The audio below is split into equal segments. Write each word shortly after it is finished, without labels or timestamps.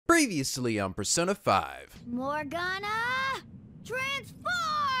Previously on Persona 5. Morgana,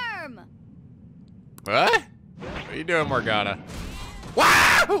 transform! What? What are you doing, Morgana?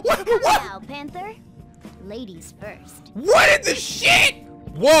 Wow! What? Now, Panther. Ladies first. What in the shit?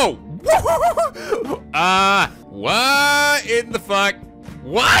 Whoa! What in the fuck?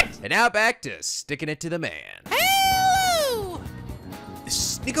 What? And now back to sticking it to the man. Hello!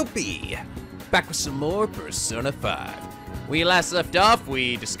 This is NicoB, back with some more Persona 5. We last left off,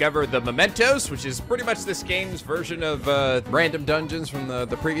 we discovered the mementos, which is pretty much this game's version of random dungeons from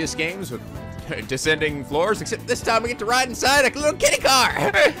the previous games with descending floors, except this time we get to ride inside a little kitty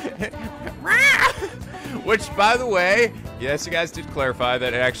car. Which, by the way, yes, you guys did clarify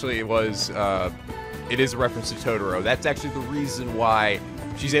that it actually was, it is a reference to Totoro. That's actually the reason why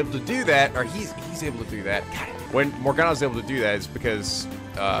she's able to do that, or he's able to do that. God, when Morgana's able to do that, it's because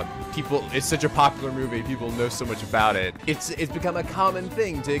it's such a popular movie, people know so much about it. It's become a common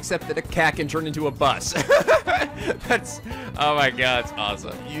thing to accept that a cat can turn into a bus. Oh my god, it's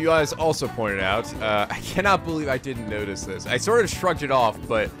awesome. You guys also pointed out, I cannot believe I didn't notice this. I sort of shrugged it off,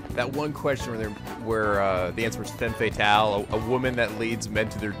 but that one question where the answer was femme fatale, a woman that leads men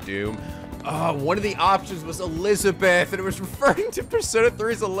to their doom. One of the options was Elizabeth, and it was referring to Persona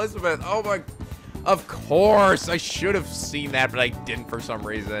 3's Elizabeth. Oh my, of course, I should have seen that, but I didn't for some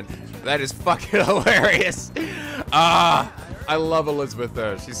reason. That is fucking hilarious. I love Elizabeth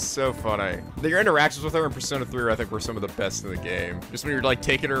though, she's so funny. Your interactions with her in Persona 3 I think were some of the best in the game. Just when you're like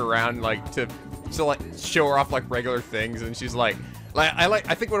taking her around like to like show her off like regular things, and she's like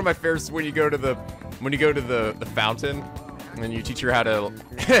I think one of my favorites is when you go to the fountain, and then you teach her how to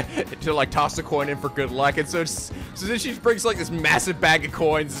to like toss a coin in for good luck, and so then she brings like this massive bag of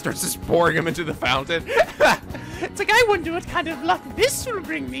coins and starts just pouring them into the fountain. It's like, I wonder what kind of luck this will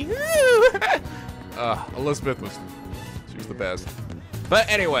bring me. Elizabeth was the best. But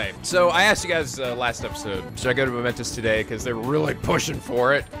anyway, so I asked you guys last episode, should I go to Mementos today? Because they were really pushing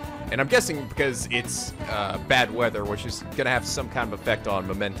for it. And I'm guessing because it's bad weather, which is gonna have some kind of effect on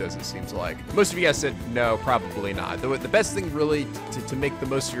Mementos, it seems like. Most of you guys said no, probably not. The best thing really to make the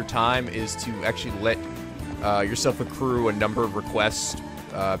most of your time is to actually let yourself accrue a number of requests,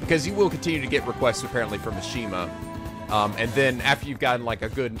 because you will continue to get requests apparently from Mishima. And then after you've gotten like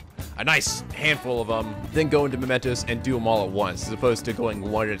a nice handful of them, then go into Mementos and do them all at once, as opposed to going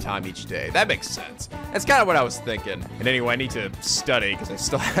one at a time each day. That makes sense. That's kind of what I was thinking. And anyway, I need to study, because I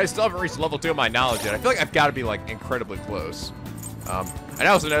still haven't reached level 2 of my knowledge yet. I feel like I've got to be like incredibly close. And I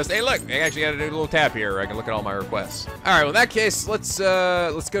also noticed, hey look, I actually got a little tab here where I can look at all my requests. All right, well in that case, let's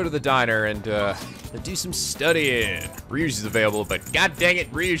go to the diner and do some studying. Ryuji's available, but god dang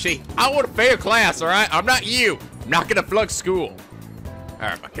it, Ryuji, I want to fail class, all right? I'm not you. I'm not gonna flunk school. All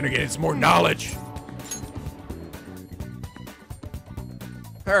right, I'm gonna get some more knowledge.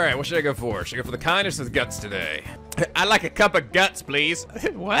 All right, what should I go for? Should I go for the kindness or the guts today? I'd like a cup of guts, please.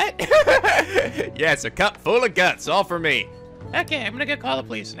 What? Yeah, it's a cup full of guts, all for me. Okay, I'm gonna go call the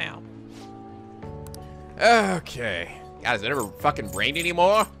police now. Okay. God, has it ever fucking rained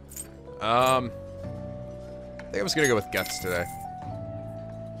anymore? I think I'm just gonna go with guts today.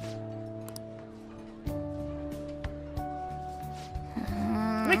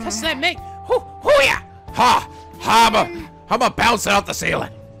 How many cuts does that make? Yeah! I'm a bouncing off the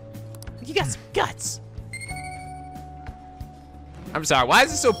ceiling. You got some guts. I'm sorry, why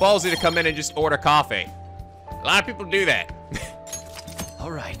is it so ballsy to come in and just order coffee? A lot of people do that.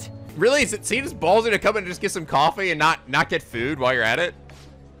 All right. Really, is it seen as ballsy to come in and just get some coffee and not get food while you're at it?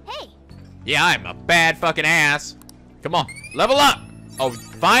 Hey! Yeah, I'm a bad fucking ass. Come on, level up. Oh,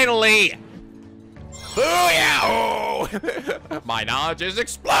 finally. Booyah! Oh. My knowledge is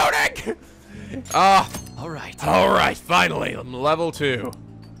exploding. All right, finally, I'm level 2.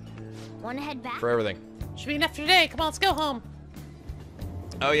 Wanna head back? For everything. Should be enough for today. Come on, let's go home.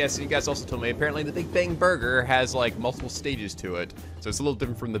 Oh yes, you guys also told me apparently the Big Bang Burger has like multiple stages to it, so it's a little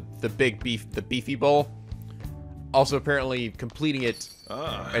different from the beefy bowl. Also, apparently completing it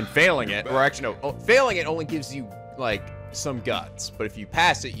and failing it, or actually no, failing it only gives you like some guts, but if you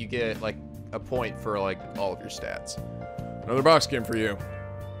pass it, you get like a point for like all of your stats. Another box game for you.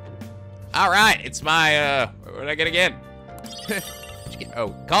 All right, it's my what did I get again?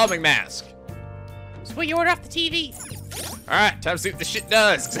 Oh, calming mask. So what you order off the TV? All right, time to see what this shit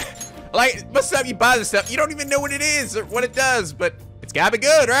does. Like, most of the time you buy this stuff, you don't even know what it is or what it does, but it's gotta be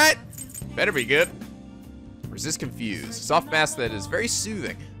good, right? Better be good. Resist confuse. Soft mask that is very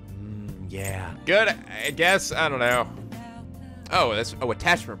soothing. Yeah. Good, I guess. I don't know. Oh, that's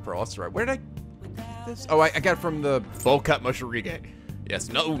attachment pearl. That's right. Where did I get this? Oh, I got it from the bowl cut Moshirige. Yes.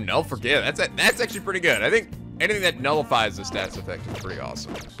 No, forget. That's actually pretty good. I think anything that nullifies the stats effect is pretty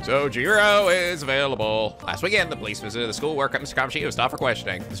awesome. So Jiro is available. Last weekend, the police visited the school where Mr. Kamoshida was stopped for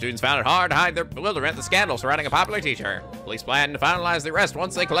questioning. The students found it hard to hide their bewilderment at the scandal surrounding a popular teacher. Police plan to finalize the arrest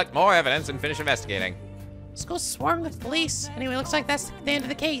once they collect more evidence and finish investigating. School's swarmed with police. Anyway, looks like that's the end of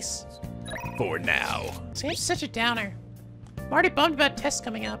the case. For now. Seems such a downer. I'm already bummed about tests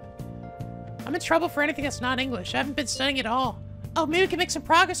coming up. I'm in trouble for anything that's not English. I haven't been studying at all. Oh, maybe we can make some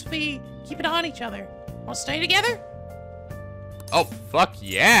progress if we keep it on each other. Want to study together? Oh, fuck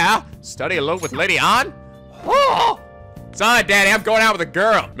yeah. Study alone with Lady An? Oh! Sorry, Daddy, I'm going out with a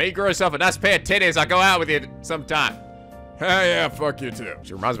girl. May grow yourself a nice pair of titties. I'll go out with you sometime. Hey, yeah, fuck you too.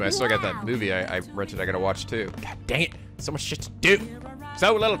 She reminds me, I still got that movie I rented I gotta watch too. God dang it, so much shit to do.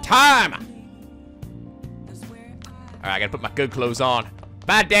 So little time. All right, I gotta put my good clothes on.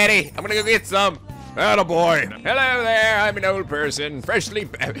 Bye, Daddy, I'm gonna go get some. Attaboy. Hello there, I'm an old person,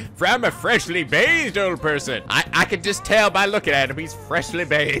 from a freshly bathed old person. I can just tell by looking at him, he's freshly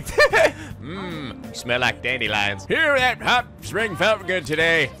bathed. You smell like dandelions. Here, that hot spring felt good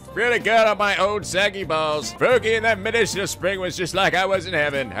today. Really good on my old saggy balls. Froggy in that medicinal spring was just like I was in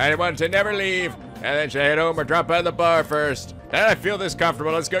heaven. I wanted to never leave. And then she head home or drop out of the bar first. Now I feel this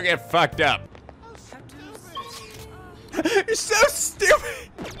comfortable, let's go get fucked up. You're so stupid.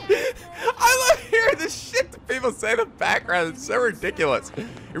 I love hearing the shit that people say in the background. It's so ridiculous. It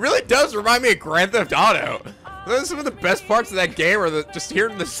really does remind me of Grand Theft Auto. Those are some of the best parts of that game are just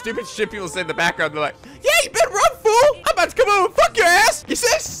hearing the stupid shit people say in the background. They're like, yeah, you better run, fool. I'm about to come over and fuck your ass. You're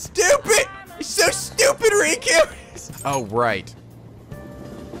so stupid. You're so stupid, Riku. Oh, right.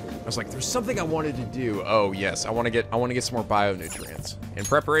 I was like, there's something I wanted to do. Oh, yes. I want to get some more bionutrients. In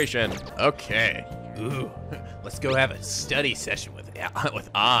preparation. Okay. Ooh. Let's go have a study session with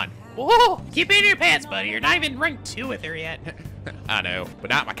An. Whoa! Keep it in your pants, buddy. You're not even ranked 2 with her yet. I know, but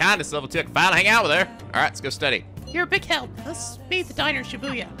not my kindness level 2. I can finally hang out with her. All right, let's go study. You're a big help. Let's meet at the diner in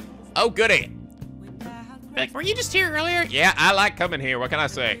Shibuya. Oh, goody. Like, were you just here earlier? Yeah, I like coming here. What can I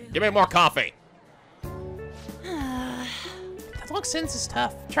say? Give me more coffee. That long sentence is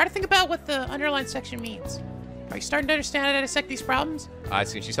tough. Try to think about what the underlined section means. Are you starting to understand how to dissect these problems? I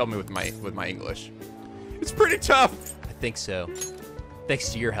see. She's helping me with my English. It's pretty tough. I think so. Thanks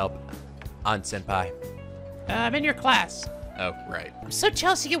to your help, An Senpai. I'm in your class. Oh, right. I'm so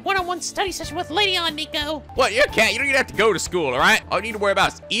jealous you get one-on-one study session with Lady An, Nico. What? You can't. You don't even have to go to school, all right? All you need to worry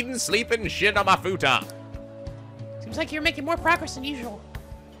about is eating, sleeping, and shit on my futon. Seems like you're making more progress than usual.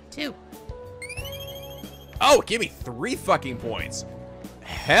 2. Oh, give me 3 fucking points.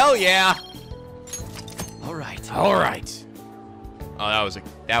 Hell yeah. All right. All right. Oh,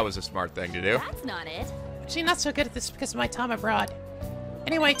 that was a smart thing to do. That's not it. Actually, not so good at this because of my time abroad.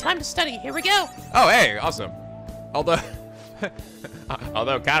 Anyway, time to study. Here we go. Oh, hey, awesome. Although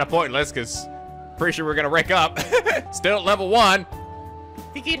kind of pointless because pretty sure we're gonna rank up. Still at level 1.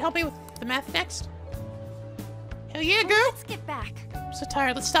 Think you'd help me with the math next? Hell yeah, girl. Let's get back. I'm so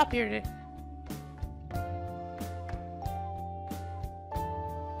tired. Let's stop here today.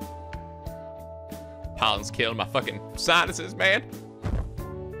 Pollen's killing my fucking sinuses, man.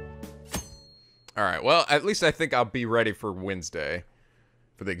 All right, well, at least I think I'll be ready for Wednesday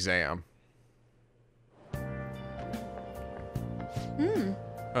for the exam.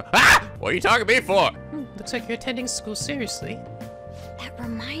 What are you talking to me for? Looks like you're attending school seriously. That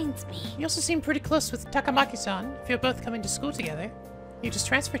reminds me. You also seem pretty close with Takamaki-san, if you're both coming to school together. You just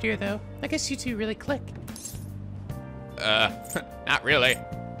transferred here, though. I guess you two really click. Not really.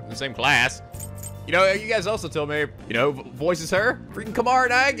 In the same class. You know, you guys also told me, you know, voices her? Freaking Kamara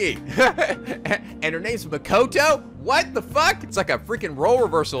Nagi. And her name's Makoto? What the fuck? It's like a freaking role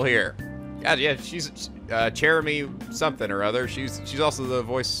reversal here. God, yeah, she's Jeremy something or other. She's also the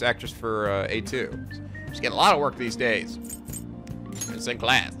voice actress for A2. She's getting a lot of work these days. In the same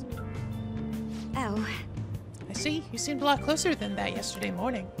class. Oh. I see. You seemed a lot closer than that yesterday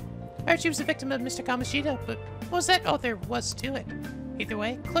morning. I heard she was a victim of Mr. Kamoshida, but what was that? Oh, there was to it. Either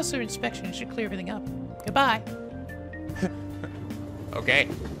way, closer inspection should clear everything up. Goodbye. Okay,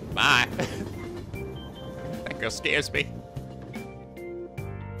 bye. That girl scares me.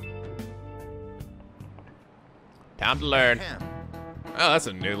 Time to learn. Oh, that's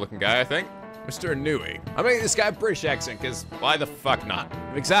a new looking guy, I think. Mr. Nui. I'm making this guy a British accent, because why the fuck not?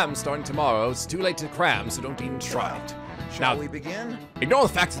 Exam's starting tomorrow. It's too late to cram, so don't even try it. Shall we begin? Ignore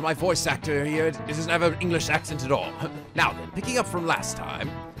the fact that my voice actor here doesn't have an English accent at all. Now then, picking up from last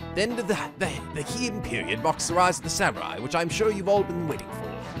time, the end of the Heian period marks the rise of the samurai, which I'm sure you've all been waiting for.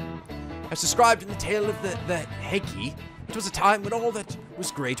 As described in the tale of the Heiki, it was a time when all that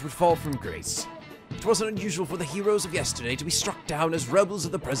was great would fall from grace. It wasn't unusual for the heroes of yesterday to be struck down as rebels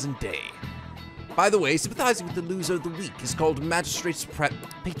of the present day. By the way, sympathizing with the loser of the week is called magistrate's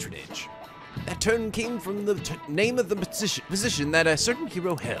patronage. That term came from the name of the position that a certain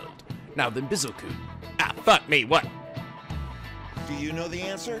hero held. Now then, Bizoku. Ah, fuck me, what? Do you know the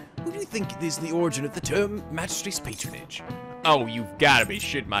answer? Who do you think is the origin of the term magistrate's patronage? Oh, you've gotta be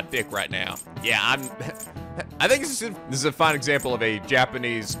shitting my dick right now. Yeah, I think this is a fine example of a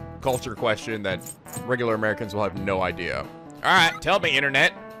Japanese culture question that regular Americans will have no idea. Alright, tell me,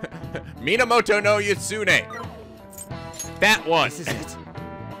 internet. Minamoto no Yatsune. That one. This is it.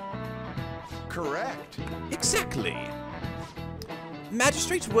 Correct. Exactly.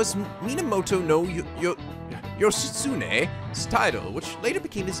 Magistrate was Minamoto no Yoshitsune's title, which later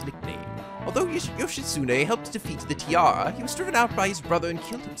became his nickname. Although Yoshitsune helped defeat the Tiara, he was driven out by his brother and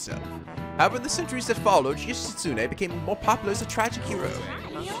killed himself. However, in the centuries that followed, Yoshitsune became more popular as a tragic hero.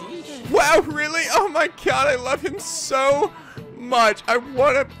 Wow, really? Oh my god, I love him so much. I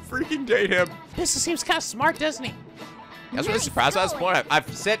want to freaking date him. This seems kind of smart, doesn't he? I was really surprised at this point.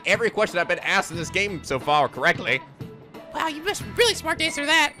 I've said every question I've been asked in this game so far correctly. Wow, you must be really smart to answer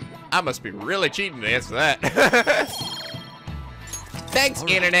that. I must be really cheating to answer that. Thanks,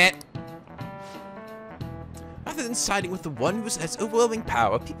 internet. Rather than siding with the one who has overwhelming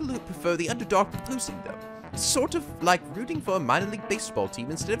power, people who prefer the underdog opposing them. It's sort of like rooting for a minor league baseball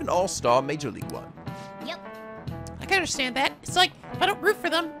team instead of an all-star major league one. Yep. I can understand that. It's like, if I don't root for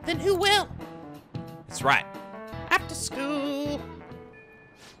them, then who will? That's right. After school.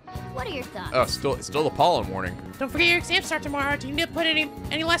 What are your thoughts? Oh, it's still the pollen warning. Don't forget your exams start tomorrow. Do you need to put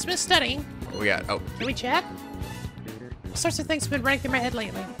any last minute studying? What we got? Oh, Can we chat? All sorts of things have been running through my head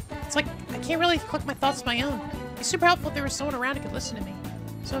lately. It's like, I can't really collect my thoughts on my own. It'd be super helpful if there was someone around who could listen to me.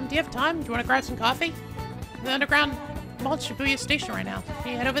 So, do you have time? Do you want to grab some coffee? The underground mall at Shibuya Station right now.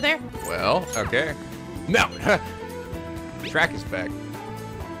 Can you head over there? well, okay. No, track is back.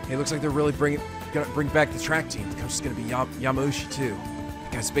 Hey, looks like they're really gonna bring back the track team. The coach is gonna be Yamauchi too.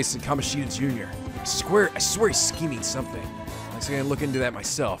 The guy's based in Kamoshida Jr. I swear he's scheming something. I'm actually gonna look into that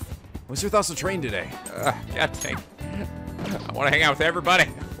myself. What's your thoughts on the train today? God dang. I want to hang out with everybody.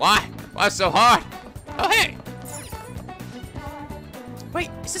 Why? Why so hard? Oh, hey! Wait,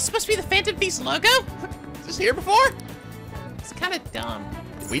 is this supposed to be the Phantom Beast logo? Was this here before? It's kind of dumb.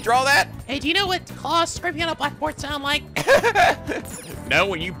 Did we draw that? Hey, do you know what claws scraping on a blackboard sound like?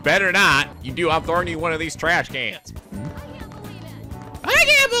 No, you better not. You do, I'm throwing you one of these trash cans. I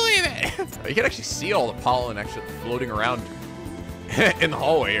can't believe it! You can actually see all the pollen actually floating around in the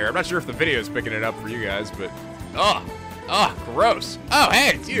hallway here. I'm not sure if the video is picking it up for you guys, but Oh, gross. Oh,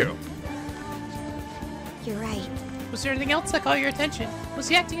 hey, it's you. You're right. Was there anything else that caught your attention? Was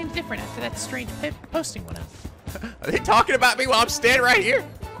he acting any different after that strange posting went up? Are they talking about me while I'm standing right here?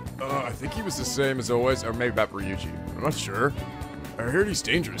 I think he was the same as always, or maybe about Ryuji. I'm not sure. I heard he's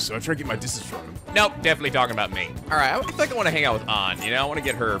dangerous, so I try to get my distance from him. Nope, definitely talking about me. all right. I feel like I want to hang out with An. You know, I want to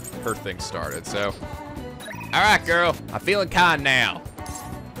get her thing started. So, All right, girl. I'm feeling kind now.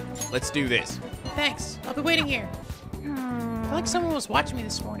 Let's do this. Thanks. I'll be waiting here. I feel like someone was watching me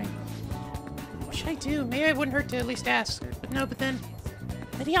this morning. What should I do? Maybe it wouldn't hurt to at least ask. But then...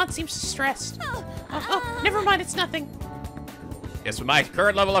 Leon seems stressed. Oh, never mind. It's nothing. Guess with my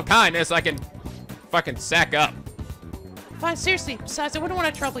current level of kindness, I can fucking sack up. Fine, seriously. Besides, I wouldn't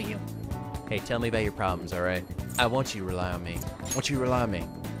want to trouble you. Hey, tell me about your problems, all right? I want you to rely on me. I want you to rely on me.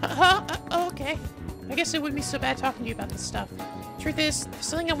 Okay. I guess it wouldn't be so bad talking to you about this stuff. Truth is, there's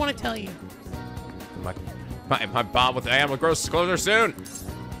something I want to tell you. My bond with the animal grows closer soon.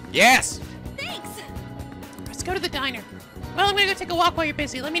 Yes. Thanks! Let's go to the diner. Well, I'm gonna go take a walk while you're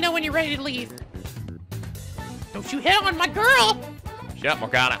busy. Let me know when you're ready to leave. Don't you hit on my girl! Shut up,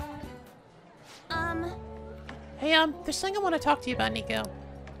 Morgana. Hey, there's something I want to talk to you about, Nico.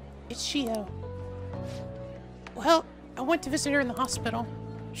 It's Shio. Well, I went to visit her in the hospital.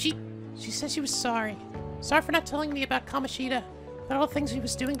 She said she was sorry. Sorry for not telling me about Kamoshida, about all the things he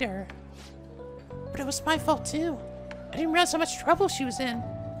was doing to her. But it was my fault, too. I didn't realize how much trouble she was in.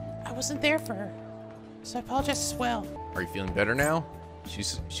 I wasn't there for her. So I apologize as well. are you feeling better now?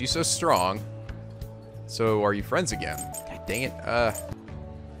 She's so strong. So are you friends again? God dang it. Are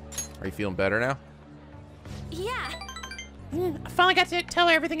you feeling better now? Yeah. I finally got to tell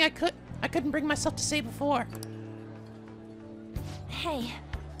her everything I couldn't bring myself to say before. Hey.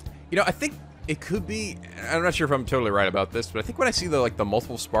 You know, I think it could be, I'm not sure if I'm totally right about this, but I think when I see the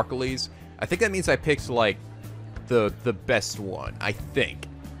multiple sparklies, I think that means I picked like the best one. I think.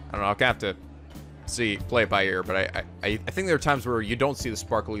 I don't know, I'll have to play it by ear, but I think there are times where you don't see the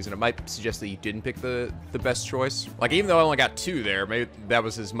sparklies and it might suggest that you didn't pick the best choice. Like, even though I only got 2 there, maybe that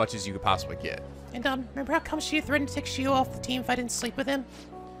was as much as you could possibly get. And remember how Kamoshida threatened to take Shio off the team if I didn't sleep with him?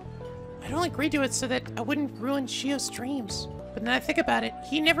 I'd only agreed to it so that I wouldn't ruin Shio's dreams. But then I think about it,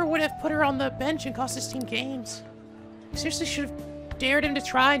 he never would have put her on the bench and cost his team games. I seriously should have dared him to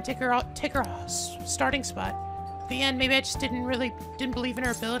try and take her starting spot. At the end, maybe I just didn't believe in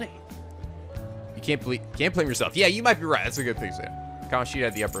her ability. You can't blame yourself. Yeah, you might be right. That's a good thing to say. Kamoshida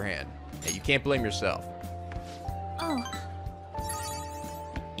had the upper hand. Yeah, you can't blame yourself. Oh,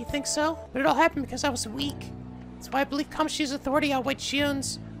 You think so? But it all happened because I was weak. That's why I believe Kamoshida's authority outweighed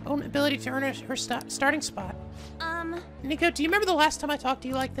Shion's own ability to earn her starting spot. Nico, do you remember the last time I talked to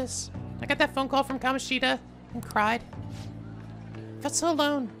you like this? I got that phone call from Kamoshida and cried. I felt so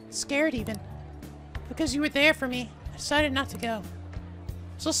alone, scared even. Because you were there for me, I decided not to go. I was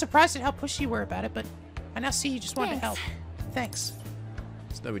a little surprised at how pushy you were about it, but I now see you just wanted to help. Thanks.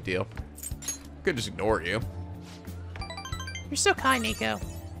 It's no big deal. Could just ignore you. You're so kind, Nico.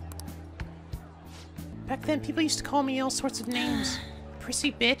 Back then, people used to call me all sorts of names.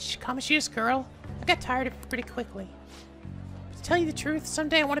 Prissy bitch, Kamoshida's girl. I got tired of it pretty quickly. But to tell you the truth,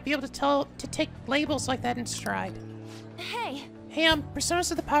 someday I want to be able to take labels like that in stride. hey. Hey,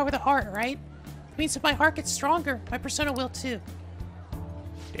 personas are the power of the heart, right? It means if my heart gets stronger, my persona will too.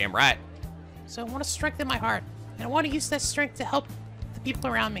 Damn right. So I want to strengthen my heart, and I want to use that strength to help the people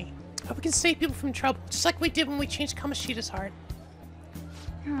around me. I hope we can save people from trouble, just like we did when we changed Kamoshida's heart.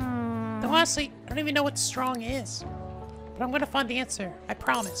 Though honestly, I don't even know what strong is. But I'm gonna find the answer, I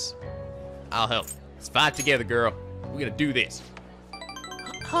promise. I'll help. Let's fight together, girl. We're gonna do this.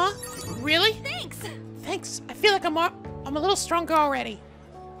 Huh? Really? Thanks. Thanks. I feel like I'm a little stronger already.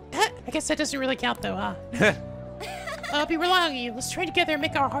 I guess that doesn't really count though, huh? I'll be relying on you. Let's train together and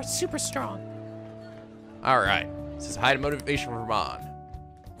make our hearts super strong. All right. This is high motivation for Mon.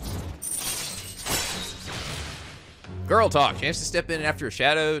 Girl talk. Chance to step in after a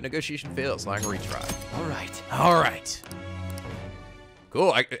shadow negotiation fails. Lying retry. All right. All right.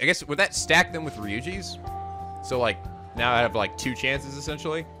 Cool. I guess would that stack them with Ryuji's? So like now I have like 2 chances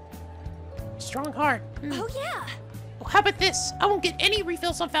essentially. Strong heart. Oh, yeah. Well, how about this? I won't get any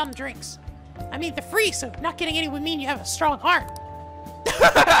refills on fountain drinks. I mean, they're free, so not getting any would mean you have a strong heart.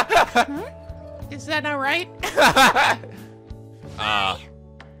 Is that not right?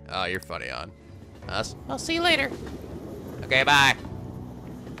 Oh, you're funny, on. Us. I'll see you later. Okay, bye.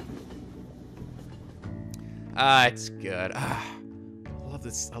 It's good. I love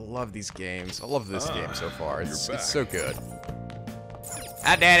this. I love these games. I love this game so far. It's so good.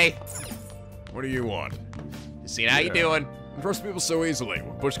 Hi, Daddy. What do you want? See how you doing? Trust people so easily.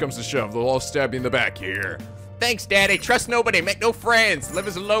 When push comes to shove, they'll all stab you in the back here. Thanks, Daddy. Trust nobody. Make no friends. Live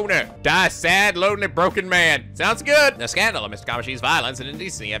as a loner. Die a sad, lonely, broken man. Sounds good. The scandal of Mr. Kamoshi's violence and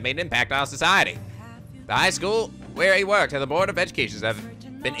indecency have made an impact on society. The high school where he worked and the Board of Education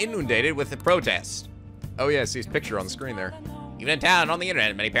have been inundated with the protests. Oh yeah, I see his picture on the screen there. Even in town and on the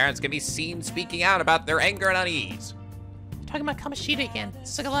internet, many parents can be seen speaking out about their anger and unease. Talking about Kamoshida again.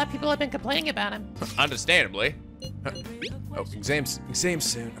 It's like a lot of people have been complaining about him. Understandably. Oh, exams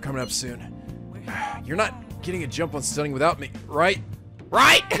soon. Coming up soon. You're not getting a jump on studying without me, right?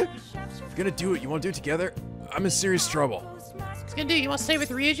 Right? If you're gonna do it, you wanna do it together? I'm in serious trouble. What's gonna do? You want to stay with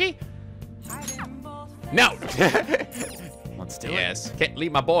Ryuji? No. Let's do it. Yes. Can't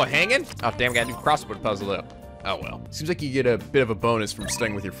leave my boy hanging. Oh, damn, got a new crossword puzzle up. Oh, well. Seems like you get a bit of a bonus from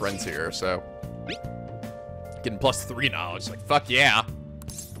staying with your friends here, so. Getting +3 knowledge. Like, fuck yeah.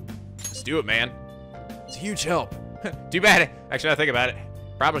 Let's do it, man. It's a huge help. Too bad. Actually, I think about it.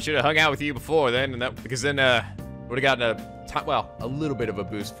 Probably should have hung out with you before then, and because then would have gotten a little bit of a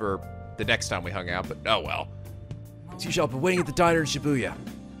boost for the next time we hung out. But oh well. It's huge help. I'm waiting at the diner in Shibuya.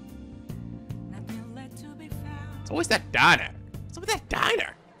 It's always that diner. What's up with that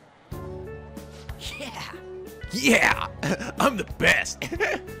diner? Yeah, I'm the best.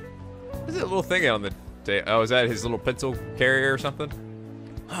 What's that little thing on the table? Oh, is that his little pencil carrier or something?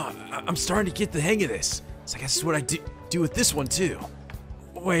 Oh, I'm starting to get the hang of this. So I guess that's what I do with this one too.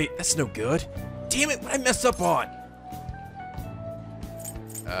 Wait, that's no good. Damn it, what I messed up on?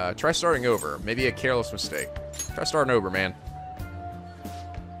 Try starting over. Maybe a careless mistake. Try starting over, man.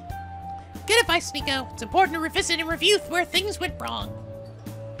 Good advice, Nico. It's important to revisit and review where things went wrong.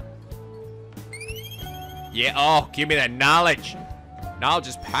 Yeah, oh, give me that knowledge. Knowledge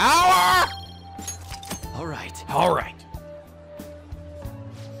is power! All right. All right.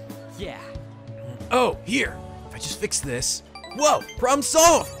 Yeah. Oh, here. If I just fix this. Whoa, problem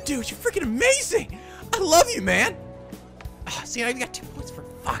solved. Dude, you're freaking amazing. I love you, man. See, I even got 2 points for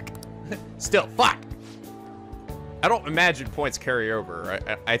fuck. Still, fuck. I don't imagine points carry over.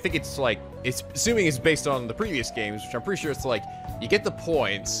 I think it's like, assuming it's based on the previous games, which I'm pretty sure it's like, you get the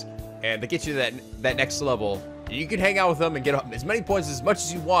points, and they get you to that next level, You can hang out with them and get as many points as much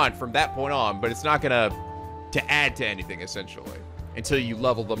as you want from that point on, but it's not gonna to add to anything essentially until you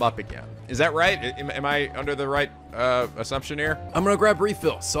level them up again. Is that right? Am I under the right assumption here? I'm gonna grab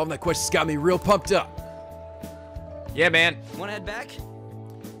refill. Solving that question's got me real pumped up. Yeah, man. Wanna head back?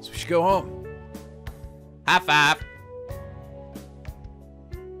 So we should go home. High five.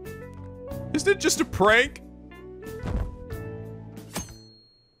 Isn't it just a prank?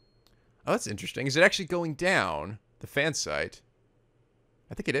 Oh, that's interesting. Is it actually going down the fan site?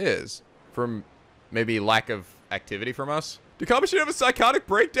 I think it is. From maybe lack of activity from us. Did Kameshi have a psychotic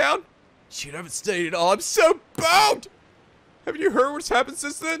breakdown? Shoot, I haven't studied at all. I'm so boned! Haven't you heard what's happened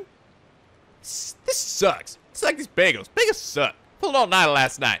since then? This sucks. It's like these bagels. Bagels suck. Pulled all night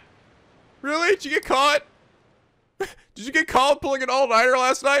last night. Really? Did you get caught? Did you get caught pulling an all-nighter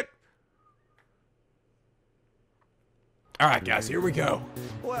last night? Alright, guys, here we go.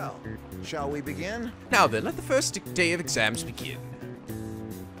 Well, shall we begin? Now then, let the first day of exams begin.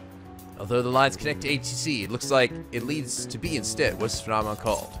 Although the lines connect to HTC, it looks like it leads to B instead. What's this phenomenon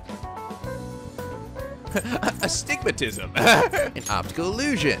called? Astigmatism. An optical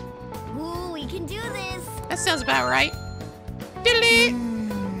illusion. Ooh, we can do this. That sounds about right.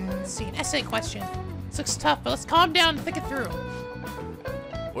 Diddly! Let's see, an essay question. This looks tough, but let's calm down and think it through.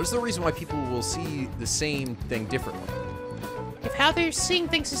 What is the reason why people will see the same thing differently? If how they're seeing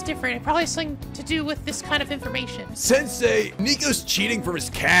things is different, it probably has something to do with this kind of information. Sensei, Nico's cheating from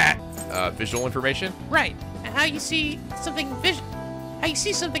his cat. Visual information? Right. And how you see something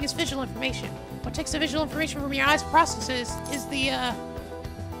is visual information. What takes the visual information from your eyes and processes is the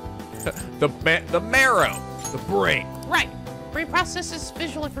marrow. The brain. right. Brain processes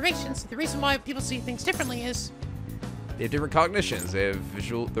visual information, so the reason why people see things differently is They have different cognitions. They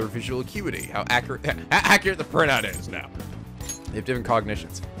have their visual acuity. How accurate the printout is now. They have different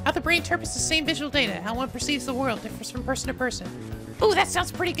cognitions. how the brain interprets the same visual data. How one perceives the world differs from person to person. Ooh, that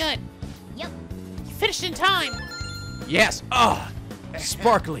sounds pretty good. Yep. You finished in time. Yes.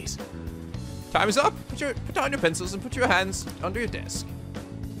 Sparklies. Time is up. Put down your pencils and put your hands under your desk.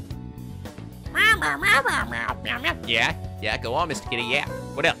 Yeah, go on, Mr. Kitty, yeah.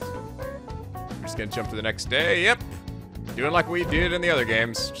 What else? We're just gonna jump to the next day, yep. Doing like we did in the other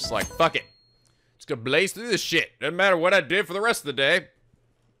games. Just like, fuck it. Just gonna blaze through this shit. Doesn't matter what I did for the rest of the day.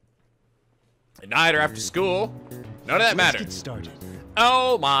 At night or after school. None of that matters. Let's get started.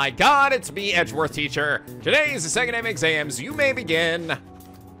 Oh my god, it's me, Edgeworth teacher. Today is the second day of exams. You may begin.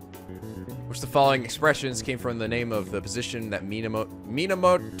 Which the following expressions came from the name of the position that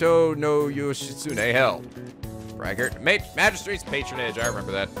Minamoto no Yoshitsune held. Braggart. Magistrate's patronage. I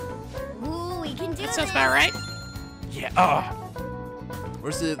remember that. Ooh, we can do That this. sounds about right. Yeah,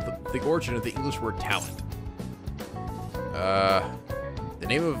 Where's the origin of the English word talent? The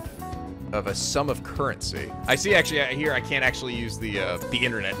name of a sum of currency. I see. Actually, here I can't actually use the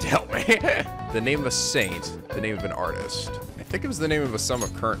internet to help me. The name of a saint. The name of an artist. I think it was the name of a sum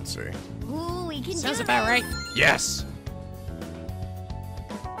of currency. Ooh, we can Sounds do about this. right. Yes.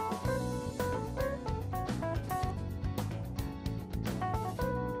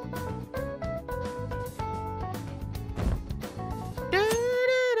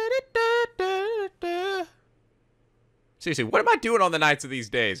 Seriously, what am I doing on the nights of these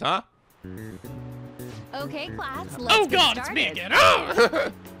days, huh? Okay, class, let's Oh get god, it's started. me again.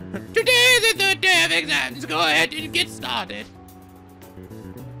 Oh! Today is the third day of exams. Go ahead and get started.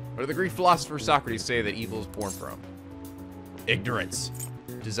 What do the Greek philosophers Socrates say that evil is born from? Ignorance,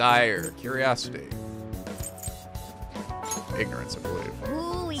 desire, curiosity. Ignorance, I believe.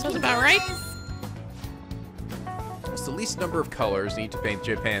 Ooh, we Sounds can about do right. this. What's the least number of colors needed to paint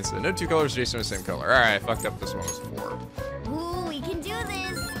Japan? So no two colors adjacent to the same color. All right, I fucked up. This one was 4. Ooh, we can do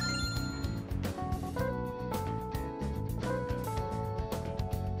this.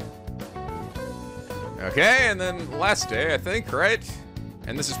 Okay, and then last day, I think, right?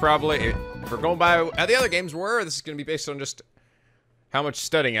 And this is probably, if we're going by how the other games were, this is going to be based on just how much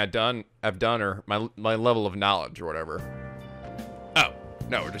studying I've done, or my level of knowledge or whatever. Oh,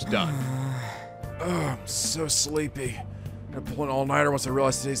 no, we're just done. Oh, I'm so sleepy. I'm gonna pull an all-nighter once I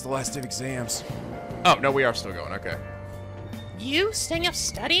realize today's the last day of exams. Oh, no, we are still going, okay. You staying up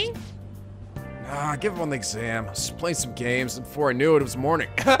studying? Nah, give up on the exam. I was just playing some games, and before I knew it, it was morning.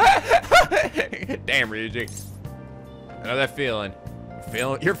 Damn, Ryuji. I know that feeling.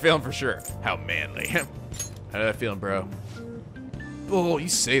 You're feeling for sure. How manly. I know that feeling, bro. Bull, you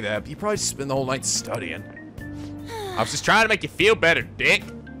say that, but you probably just spend the whole night studying. I was just trying to make you feel better, dick.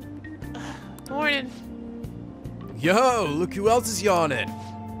 Morning. Yo, look who else is yawning.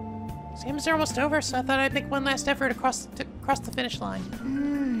 Exams are almost over, so I thought I'd make one last effort to cross the finish line.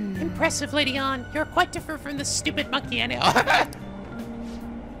 Impressive, Lady On. You're quite different from the stupid monkey I know.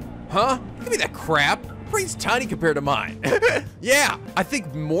 Huh? Give me that crap. Your brain's tiny compared to mine. Yeah, I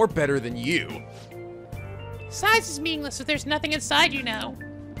think more better than you. Size is meaningless if there's nothing inside you know.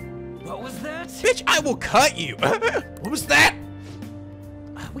 What was that? Bitch, I will cut you. What was that?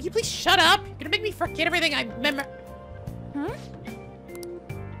 Will you please shut up? You're gonna make me forget everything I remember. Hmm?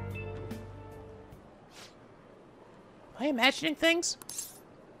 Am I imagining things?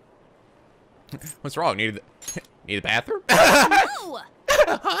 What's wrong? Need the bathroom? No!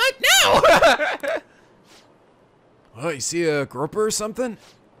 No! Oh, you see a groper or something?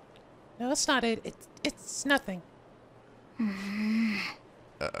 No, that's not it. It's nothing.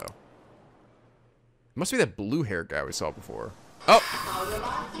 Uh-oh. Must be that blue hair guy we saw before. Oh!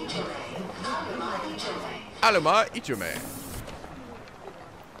 Aluma Ichume.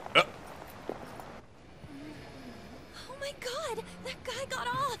 Oh my god! That guy got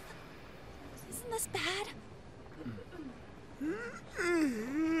off! Isn't this bad?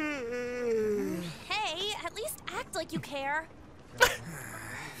 Hey, at least act like you care.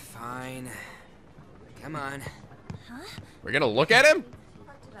 Fine. Come on. We're gonna look at him?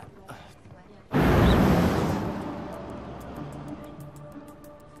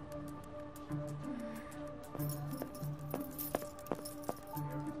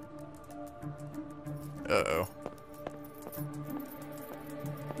 Uh-oh.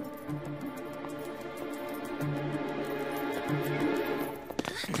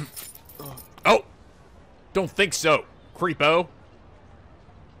 Oh! Don't think so, creepo.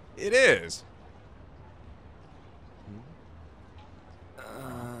 It is.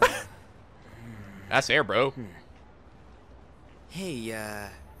 That's air, bro. Hey,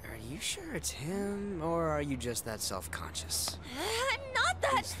 are you sure it's him, or are you just that self-conscious? Not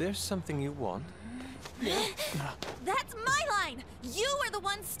that! Is there something you want? That's my line! You are the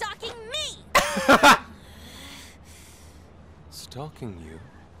one stalking me! Stalking you?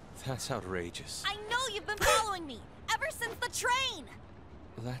 That's outrageous. I know you've been following me, ever since the train!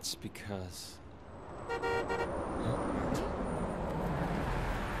 That's because...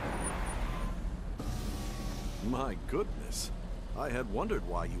 My goodness. I had wondered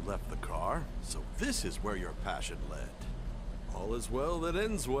why you left the car. So this is where your passion led. All is well that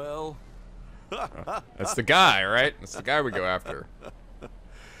ends well. That's the guy, right? That's the guy we go after.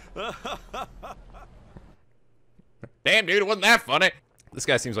 Damn, dude, it wasn't that funny. This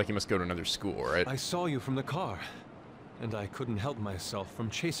guy seems like he must go to another school, right? I saw you from the car, and I couldn't help myself from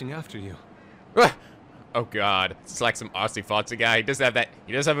chasing after you. Oh god, it's like some Aussie Foxy guy. He does have that.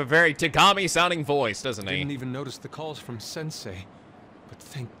 He does have a very Tagami-sounding voice, doesn't he? Didn't even notice the calls from Sensei, but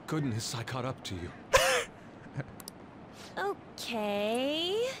thank goodness I caught up to you.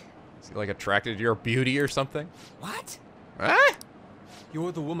 Okay... Is he like attracted to your beauty or something? What? Huh?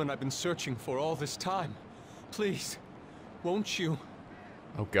 You're the woman I've been searching for all this time. Please, won't you?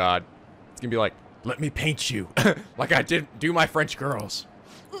 Oh god, it's gonna be like, let me paint you, like I did do my French girls.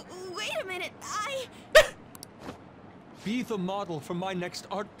 Wait a minute, Be the model for my next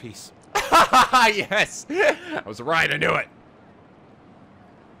art piece. Yes, I was right. I knew it.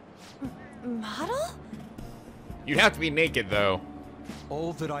 Model? You'd have to be naked though.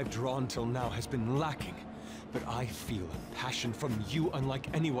 All that I've drawn till now has been lacking, but I feel a passion from you unlike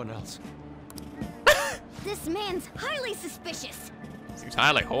anyone else. This man's highly suspicious. Seems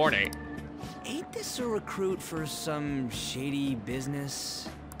highly horny. Ain't this a recruit for some shady business?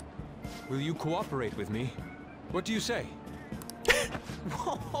 Will you cooperate with me? What do you say?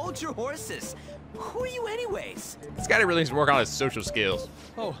 Hold your horses. Who are you anyways? This guy really needs to work on his social skills.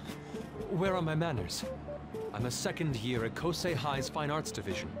 Oh, where are my manners? I'm a second year at Kosei High's Fine Arts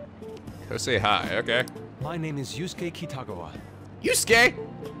Division. Go say hi, okay. My name is Yusuke Kitagawa. Yusuke?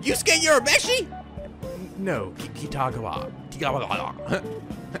 Yusuke Urameshi? No, Kitagawa.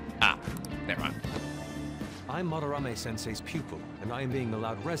 Ah, never mind. I'm Madarame Sensei's pupil, and I am being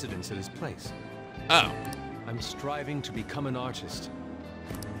allowed residence at his place. Oh. I'm striving to become an artist.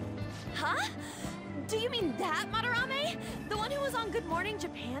 Huh? Do you mean that Madarame? The one who was on Good Morning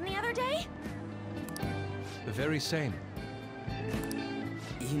Japan the other day? The very same.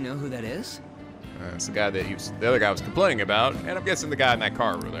 You know who that is? It's the guy that the other guy was complaining about, and I'm guessing the guy in that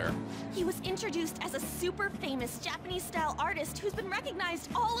car over there. He was introduced as a super famous Japanese-style artist who's been recognized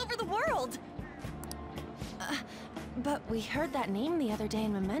all over the world. But we heard that name the other day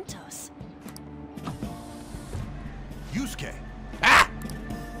in Mementos. Yusuke! Ah!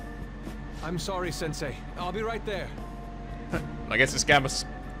 I'm sorry, Sensei. I'll be right there. I guess this guy must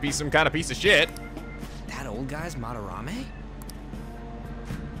be some kind of piece of shit. That old guy's Madarame?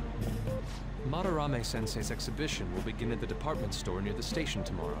 Madarame-sensei's exhibition will begin at the department store near the station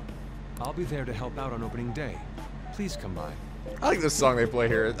tomorrow. I'll be there to help out on opening day. Please come by. I like this song they play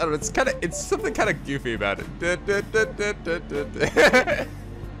here. I don't know, it's something kind of goofy about it.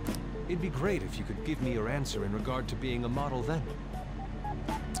 It'd be great if you could give me your answer in regard to being a model then.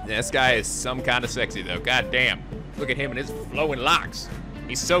 This guy is some kind of sexy though. God damn. Look at him and his flowing locks.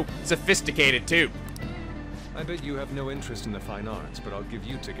 He's so sophisticated too. I bet you have no interest in the fine arts, but I'll give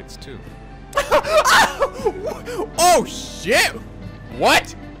you tickets too. Oh shit!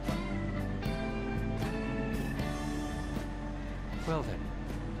 What? Well then,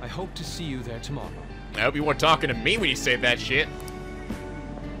 I hope to see you there tomorrow. I hope you weren't talking to me when you said that shit.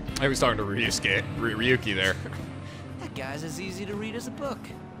 I was talking to Ryuki there. That guy's as easy to read as a book.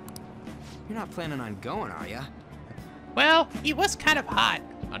 You're not planning on going, are ya? Well, he was kind of hot.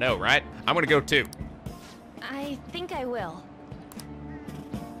 I know, right? I'm gonna go too. I think I will.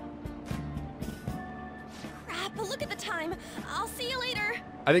 Crap, look at the time. I'll see you later.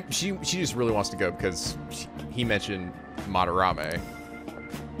 I think she just really wants to go because he mentioned Madarame.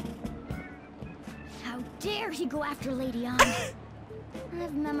 How dare he go after Lady Ann?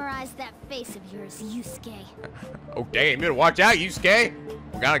 I've memorized that face of yours, Yusuke. Oh damn, you better watch out, Yusuke.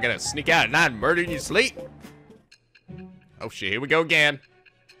 We're gonna sneak out at night and murder you in your sleep. Oh shit, here we go again.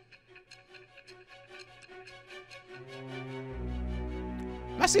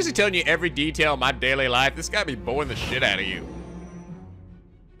 Am I seriously telling you every detail of my daily life? This got me boring the shit out of you.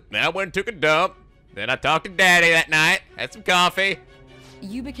 Then I went and took a dump. Then I talked to Daddy that night. Had some coffee.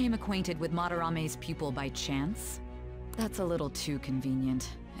 You became acquainted with Madarame's pupil by chance? That's a little too convenient.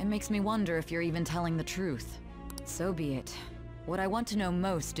 It makes me wonder if you're even telling the truth. So be it. What I want to know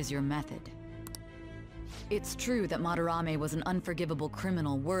most is your method. It's true that Madarame was an unforgivable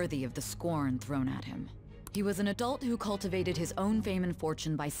criminal worthy of the scorn thrown at him. He was an adult who cultivated his own fame and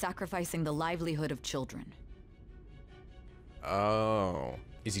fortune by sacrificing the livelihood of children. Oh.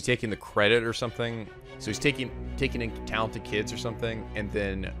 Is he taking the credit or something? So he's taking in talented kids or something and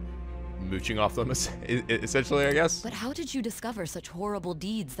then mooching off them, essentially, I guess? But how did you discover such horrible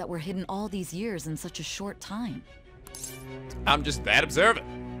deeds that were hidden all these years in such a short time? I'm just that observant.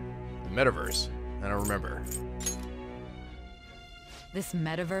 The metaverse. I don't remember. This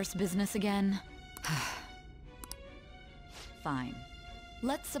metaverse business again? Fine.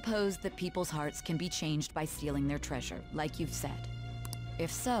 Let's suppose that people's hearts can be changed by stealing their treasure, like you've said.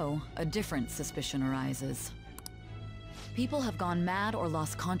 If so, a different suspicion arises. People have gone mad or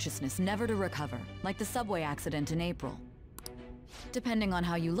lost consciousness, never to recover, like the subway accident in April. Depending on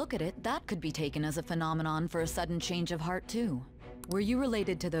how you look at it, that could be taken as a phenomenon for a sudden change of heart too. Were you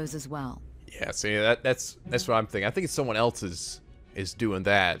related to those as well? Yeah, see, that's what I'm thinking. I think it's someone else is doing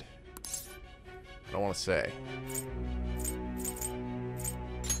that. I don't want to say.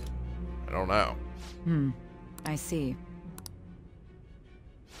 I don't know. I see.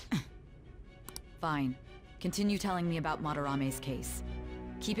 Fine. Continue telling me about Madarame's case.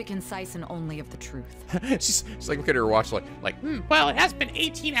 Keep it concise and only of the truth. she's like, look at her watch, like. Well, it has been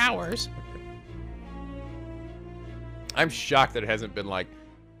 18 hours. I'm shocked that it hasn't been like,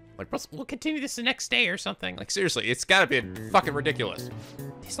 we'll continue this the next day or something. like seriously, it's gotta be fucking ridiculous.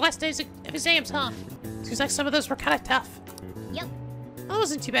 These last days of exams, huh? Seems like some of those were kind of tough. Yep. That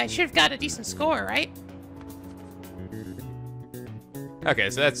wasn't too bad. Should have gotten a decent score, right? Okay,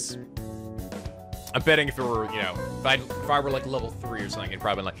 so that's. I'm betting if it were, you know, if I were like level 3 or something, it'd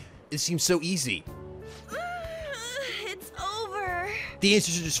probably been like, it seems so easy. It's over. The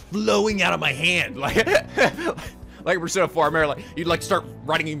answers are just flowing out of my hand, like we're so far. I remember, like you'd like start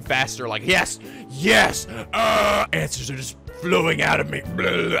writing even faster, like yes, answers are just flowing out of me,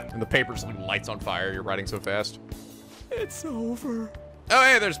 and the paper's like lights on fire. You're writing so fast. It's over. Oh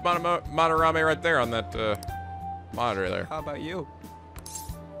hey, there's Madarame right there on that monitor there. How about you?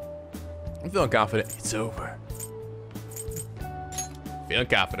 I'm feeling confident. It's over. Feeling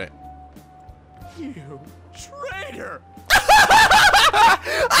confident. You traitor!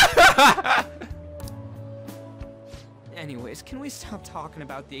 Anyways, can we stop talking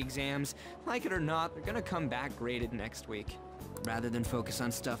about the exams? Like it or not, they're gonna come back graded next week. Rather than focus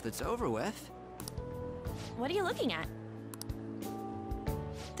on stuff that's over with. What are you looking at?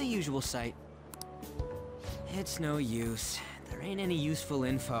 The usual site. It's no use. There ain't any useful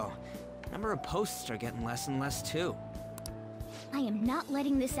info. Number of posts are getting less and less too. I am not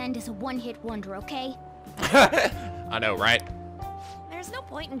letting this end as a one-hit wonder, okay? I know, right? There's no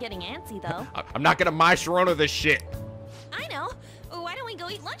point in getting antsy, though. I'm not gonna My Sharona this shit. I know. Why don't we go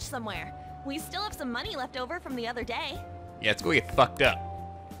eat lunch somewhere? We still have some money left over from the other day. Yeah, let's go get fucked up.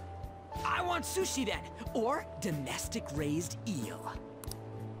 I want sushi then, or domestic raised eel.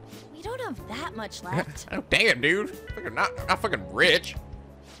 We don't don't have that much left. Oh, damn, dude. Fucking not fucking rich.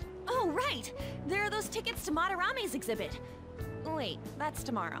 Oh, right. There are those tickets to Madarame's exhibit. Wait, that's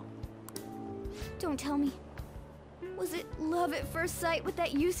tomorrow. Don't tell me. Was it love at first sight with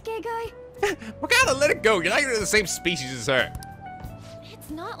that Yusuke guy? We gotta let it go. You're not even the same species as her. It's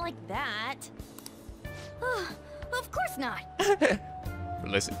not like that. Of course not.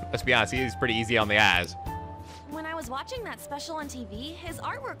 Listen, let's be honest. He's pretty easy on the eyes. When I was watching that special on TV, his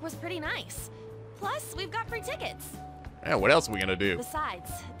artwork was pretty nice. Plus, we've got free tickets. Yeah, what else are we gonna do?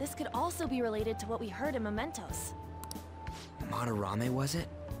 Besides, this could also be related to what we heard in Mementos. Madarame, was it?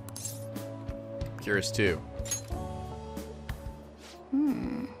 Curious too.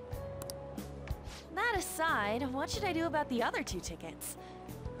 That aside, what should I do about the other 2 tickets?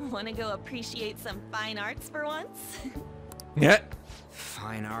 Want to go appreciate some fine arts for once? Yeah.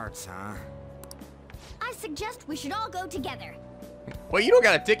 Fine arts, huh? I suggest we should all go together. Well, you don't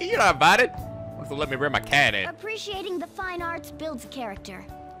got a ticket. You're not invited. What if they let me bring my cat in? Appreciating the fine arts builds character.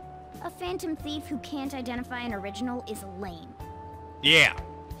 A phantom thief who can't identify an original is lame. Yeah.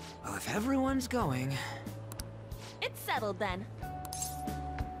 Well, if everyone's going... It's settled then.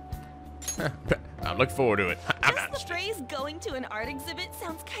 I look forward to it. I'm Just not. the phrase going to an art exhibit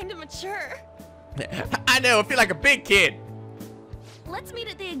sounds kind of mature. I know. I feel like a big kid. Let's meet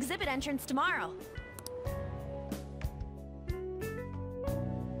at the exhibit entrance tomorrow.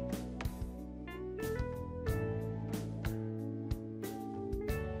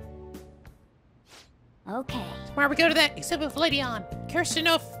 Okay. Tomorrow we go to that exhibit with Lady On. Curious to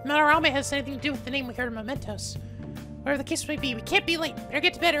know if Madarame has anything to do with the name we heard in Mementos. Whatever the case may be, we can't be late. Better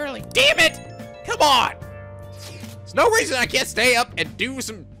get to bed early. Damn it! Come on! There's no reason I can't stay up and do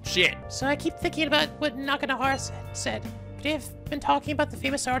some shit. So I keep thinking about what Nakanohara said. Could he have been talking about the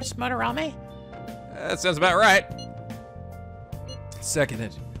famous artist Madarame? That sounds about right.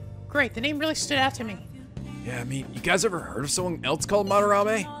 Seconded. Great, the name really stood out to me. Yeah, I mean, you guys ever heard of someone else called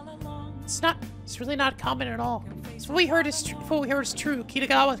Madarame? It's really not common at all. So what we heard is true.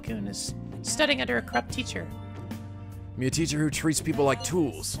 Kitagawa-kun is studying under a corrupt teacher. Me, a teacher who treats people like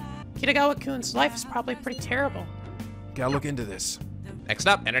tools. Kitagawa-kun's life is probably pretty terrible. Gotta look into this. Next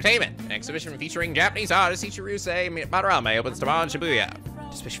up, entertainment. An exhibition featuring Japanese artist Ichirusei Madarame opens tomorrow in Shibuya.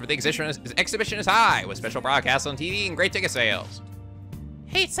 Participation for the exhibition is high, with special broadcasts on TV and great ticket sales.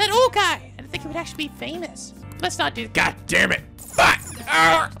 Hey, it's that old guy! I didn't think he would actually be famous. Let's not do that. God damn it! Fuck!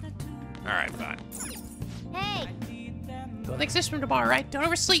 Alright, fine. Hey! Go to the exhibition tomorrow, right? Don't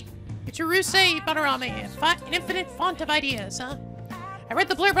oversleep. Ichirusei Madarame, an infinite font of ideas, huh? I read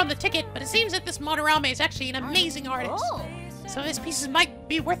the blurb on the ticket, but it seems that this Madarame is actually an amazing artist. Oh. Some of his pieces might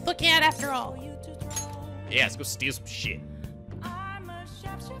be worth looking at after all. Yeah, let's go steal some shit.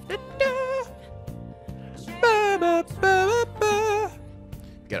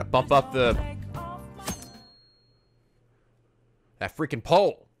 Gotta bump up that freaking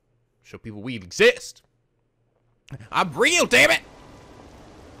pole. Show people we exist. I'm real, damn it!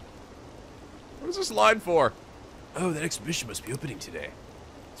 What is this line for? Oh, that exhibition must be opening today.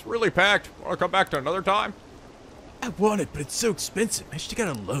 It's really packed. Want to come back to another time? I want it, but it's so expensive. I should have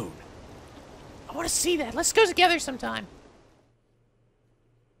got a loan. I want to see that. Let's go together sometime.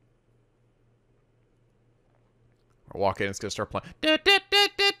 Or walk in, it's gonna start playing. It's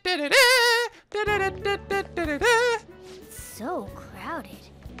so crowded.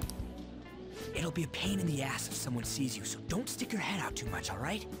 It'll be a pain in the ass if someone sees you, so don't stick your head out too much, all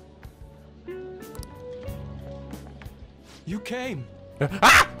right? You came.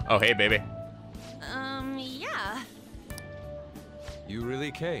 Ah! Oh, hey, baby. Yeah. You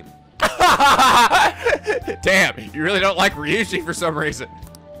really came. Damn, you really don't like Ryuji for some reason.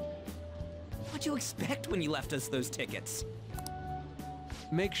 What'd you expect when you left us those tickets?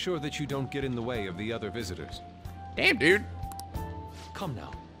 Make sure that you don't get in the way of the other visitors. Damn, dude. Come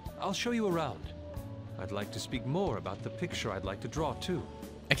now. I'll show you around. I'd like to speak more about the picture I'd like to draw, too.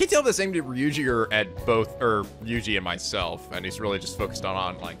 I can't tell if this aimed at Ryuji or at both, or Ryuji and myself, and he's really just focused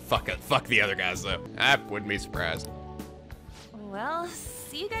on like, fuck the other guys, though. I wouldn't be surprised. Well,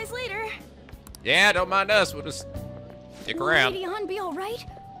 see you guys later. Yeah, don't mind us. We'll just stick Will around. Lady On be alright?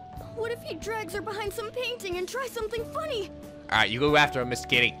 What if he drags her behind some painting and tries something funny? All right, you go after him, Mr.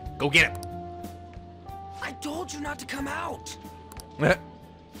 Kitty. Go get him. I told you not to come out.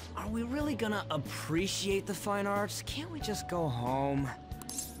 Are we really gonna appreciate the fine arts? Can't we just go home?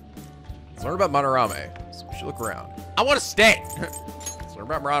 Let's learn about Madarame. So we should look around. I want to stay. Let's learn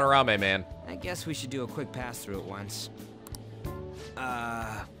about Madarame, man. I guess we should do a quick pass through at once.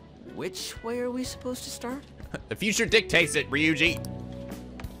 Which way are we supposed to start? The future dictates it, Ryuji.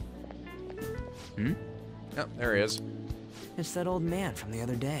 Oh, there he is. It's that old man from the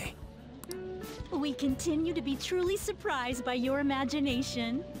other day. We continue to be truly surprised by your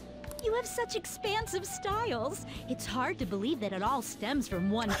imagination. You have such expansive styles. It's hard to believe that it all stems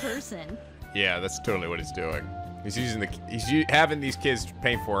from one person. Yeah, that's totally what he's doing. He's having these kids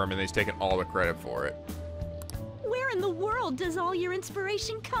paint for him, and he's taking all the credit for it. Where in the world does all your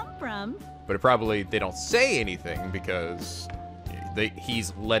inspiration come from? But they don't say anything because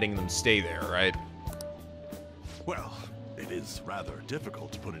he's letting them stay there, right? Well, it is rather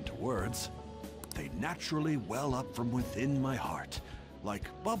difficult to put into words. They naturally well up from within my heart, like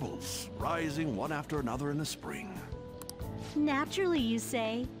bubbles rising one after another in the spring. Naturally, you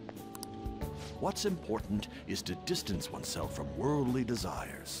say? What's important is to distance oneself from worldly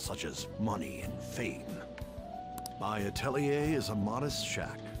desires, such as money and fame. My atelier is a modest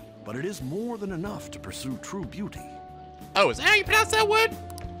shack, but it is more than enough to pursue true beauty. Oh, is that how you pronounce that word?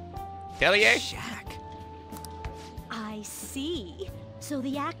 Atelier? Shack. I see. So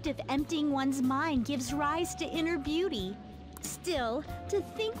the act of emptying one's mind gives rise to inner beauty. Still, to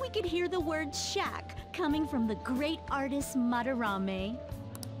think we could hear the word shack coming from the great artist Madarame.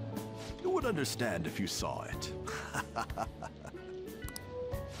 You would understand if you saw it.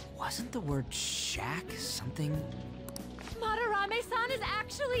 Wasn't the word shack something? Madarame-san is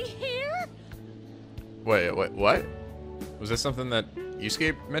actually here? Wait, what? Was that something that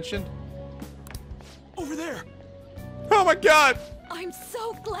Yusuke mentioned? Over there! Oh my god! I'm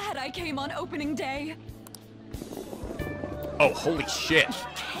so glad I came on opening day. Oh, holy shit.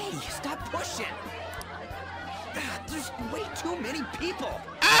 Hey, stop pushing! There's way too many people!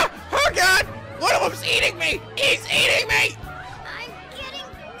 Ah! Oh god! One of them's eating me! He's eating me! I'm getting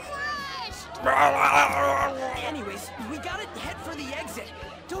crushed! Anyways, we gotta head for the exit.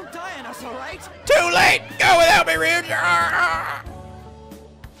 Don't die on us, alright? Too late! Go without me, Ryuji!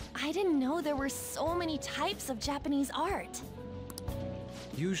 I didn't know there were so many types of Japanese art.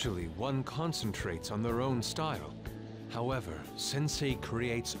 Usually, one concentrates on their own style. However, Sensei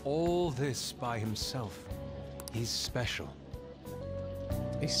creates all this by himself. He's special.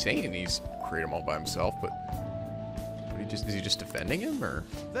 He's saying he's created them all by himself, but is he just defending him, or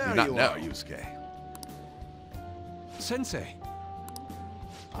There do not you know? are, Yusuke. Sensei!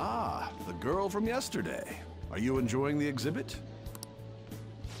 Ah, the girl from yesterday. Are you enjoying the exhibit?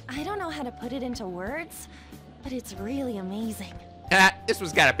 I don't know how to put it into words, but it's really amazing. Ah, this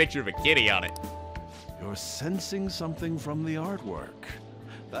one's got a picture of a kitty on it. You're sensing something from the artwork.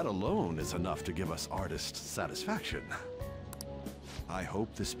 That alone is enough to give us artist satisfaction. I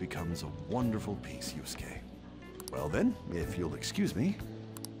hope this becomes a wonderful piece, Yusuke. Well then, if you'll excuse me.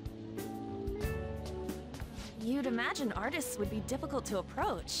 You'd imagine artists would be difficult to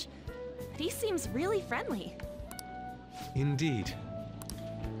approach, but he seems really friendly. Indeed.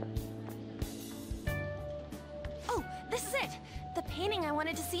 Oh, this is it! The painting I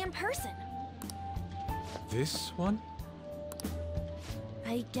wanted to see in person. This one?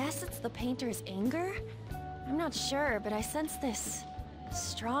 I guess it's the painter's anger? I'm not sure, but I sense this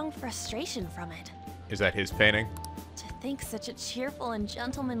strong frustration from it. Is that his painting? To think such a cheerful and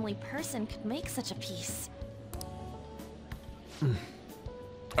gentlemanly person could make such a piece.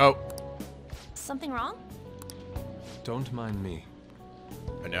 Oh. Something wrong? Don't mind me.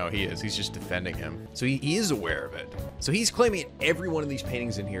 But no, he is. He's just defending him. So he is aware of it. So he's claiming every one of these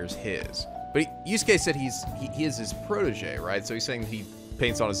paintings in here is his. But Yusuke said he is his protege, right? So he's saying he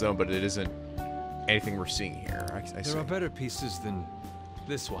paints on his own, but it isn't anything we're seeing here. I see. There are better pieces than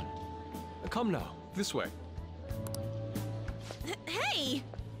this one. Come now, this way. Hey!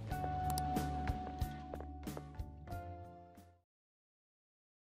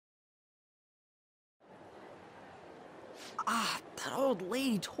 Ah, that old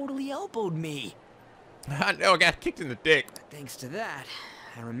lady totally elbowed me. I know, I got kicked in the dick. Thanks to that,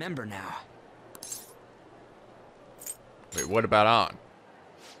 I remember now. Wait, what about on?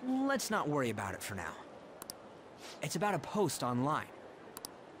 Let's not worry about it for now. It's about a post online.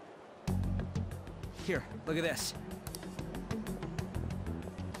 Here, look at this.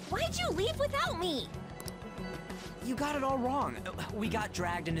 Why'd you leave without me? You got it all wrong. We got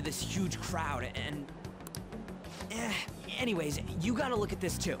dragged into this huge crowd and... anyways, you gotta look at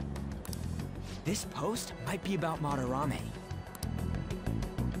this too. This post might be about Madarame.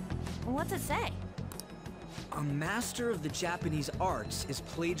 What's it say? A master of the Japanese arts is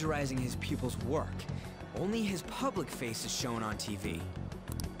plagiarizing his pupil's work. Only his public face is shown on TV.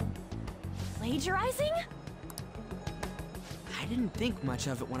 Plagiarizing? I didn't think much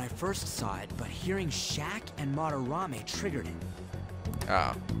of it when I first saw it, but hearing Shack and Madarame triggered it.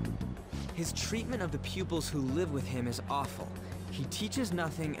 Ah. His treatment of the pupils who live with him is awful. He teaches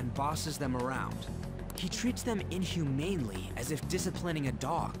nothing and bosses them around. He treats them inhumanely, as if disciplining a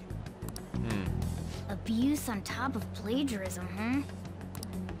dog. Abuse on top of plagiarism, huh?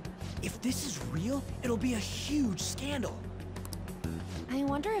 If this is real, it'll be a huge scandal. I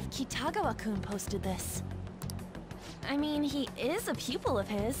wonder if Kitagawa-kun posted this. I mean, he is a pupil of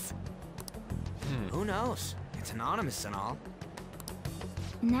his. Who knows? It's anonymous and all.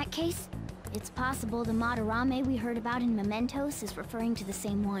 In that case, it's possible the Madarame we heard about in Mementos is referring to the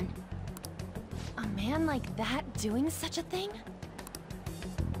same one. A man like that doing such a thing?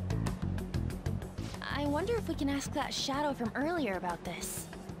 I wonder if we can ask that shadow from earlier about this.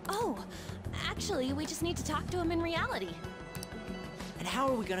 Oh, actually, we just need to talk to him in reality. And how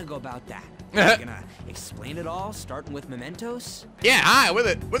are we gonna go about that? Are we gonna explain it all, starting with Mementos? Yeah, hi,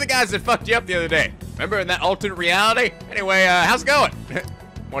 we're the guys that fucked you up the other day. Remember in that alternate reality? Anyway, how's it going?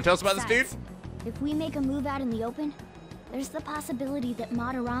 Wanna tell us about this dude? If we make a move out in the open, there's the possibility that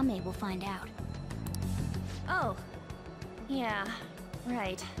Madarame will find out. Oh. Yeah,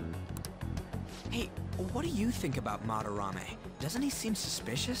 right. Hey, what do you think about Madarame? Doesn't he seem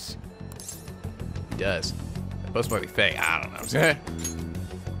suspicious? He does. The post might be fake. I don't know.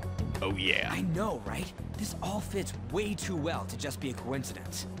 Oh yeah. I know, right? This all fits way too well to just be a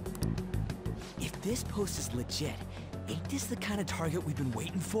coincidence. If this post is legit, ain't this the kind of target we've been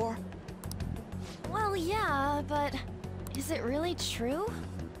waiting for? Well, yeah, but is it really true?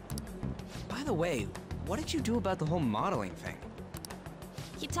 By the way, what did you do about the whole modeling thing?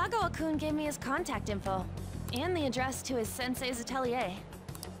 Kitagawa-kun gave me his contact info, and the address to his sensei's atelier.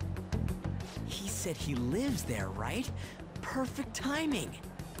 He said he lives there, right? Perfect timing.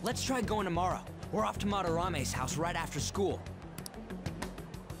 Let's try going tomorrow. We're off to Madarame's house right after school.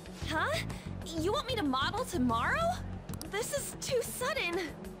 Huh? You want me to model tomorrow? This is too sudden.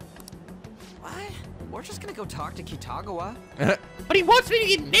 What? We're just gonna go talk to Kitagawa. But he wants me to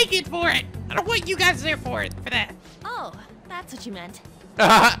get naked for it. I don't want you guys there for that. Oh, that's what you meant.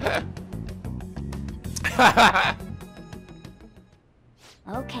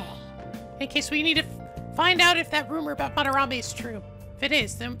 Okay. In case we need to find out if that rumor about Madarame is true. If it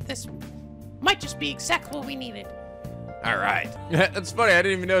is, then this might just be exactly what we needed. All right. That's funny. I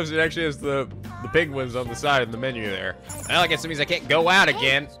didn't even notice it actually has the penguins on the side of the menu there. Well, I guess it means I can't go out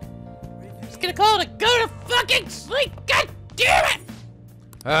again. Just gonna call it a go to fucking sleep. God damn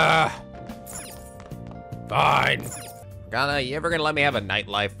it! Fine. You ever gonna let me have a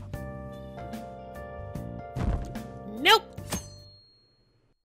nightlife? Nope.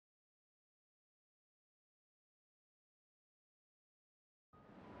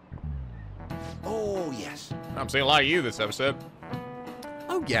 Oh, yes. I'm seeing a lot of you this episode.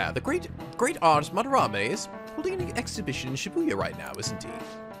 Oh yeah, the great artist Madarame is holding an exhibition in Shibuya right now, isn't he?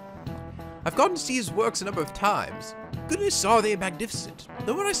 I've gotten to see his works a number of times. Goodness, are they magnificent.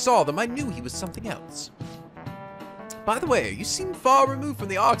 Though when I saw them, I knew he was something else. By the way, you seem far removed from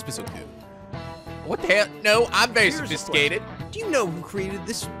the arts, Mizuku. What the hell? No, I'm very sophisticated. Do you know who created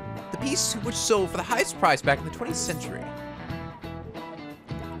the piece which sold for the highest price back in the 20th century?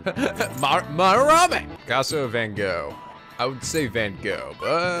 Madarame! Picasso or Van Gogh? I would say Van Gogh,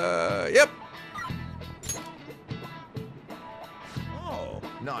 but yep. Oh,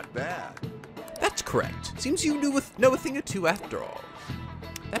 not bad. That's correct. Seems you know a thing or two after all.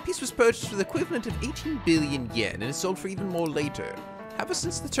 That piece was purchased for the equivalent of 18 billion yen and is sold for even more later. However,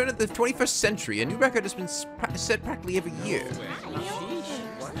 since the turn of the 21st century, a new record has been set practically every year.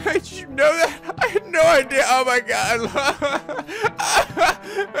 Did you know that? I had no idea. Oh my god.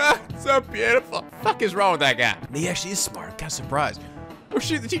 So beautiful. The fuck is wrong with that guy? He actually is smart. Kind of surprised. Oh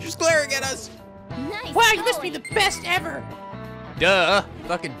shoot, the teacher's glaring at us. Nice. Wow, you must be the best ever. Duh.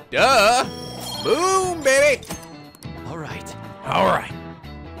 Fucking duh. Boom, baby. All right. All right.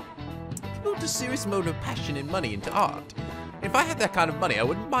 He built a serious amount of passion and money into art. And if I had that kind of money, I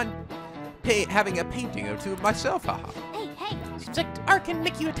wouldn't mind having a painting or two of myself, haha. Hey. Seems like art can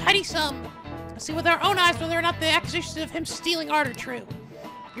make you a tidy sum. Let's see with our own eyes whether or not the accusations of him stealing art are true.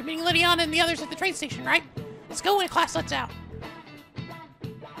 You're meeting Lydiana and the others at the train station, right? Let's go when class lets out.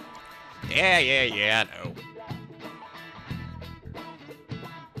 Yeah, I know.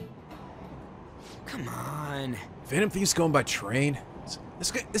 Come on. Phantom Thief's going by train.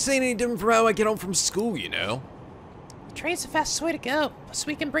 This ain't any different from how I get home from school, you know. The train's the fastest way to go. Plus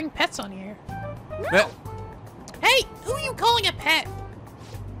we can bring pets on here. No. Hey, who are you calling a pet?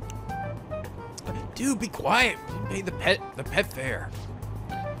 Dude, be quiet. You pay the pet fare.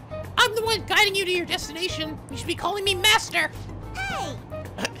 I'm the one guiding you to your destination. You should be calling me Master. Hey!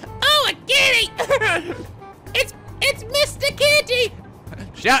 Oh, a kitty! it's Mr. Kitty!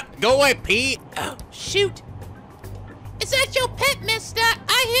 Shut! Go away, Pete! Oh, shoot. Is that your pet, mister?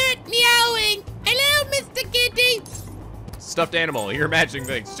 I hear it meowing. Hello, Mr. Kitty. Stuffed animal. You're imagining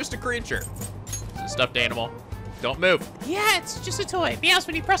things. Just a creature. stuffed animal. Don't move. Yeah, it's just a toy. Meows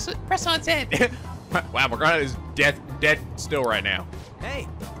when you press on its head. Wow, Morgana is dead still right now. Hey.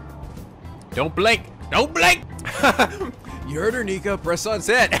 Don't blink. Don't blink. You heard her, Nico. Press on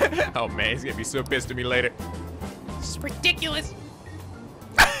set. Oh man, he's gonna be so pissed at me later. This is ridiculous.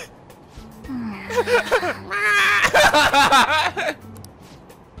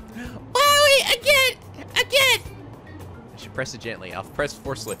 Wait, again. I should press it gently. I'll press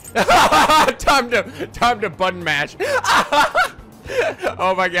forcefully. time to button mash.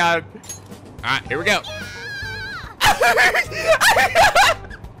 Oh my god. All right, here we go.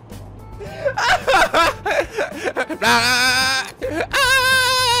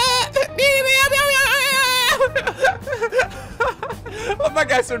 Oh my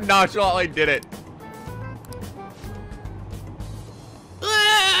god, so nonchalantly did it.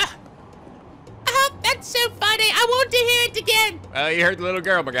 Oh, that's so funny. I want to hear it again. You heard the little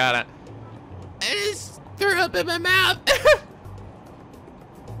girl, Morgana. I just threw up in my mouth.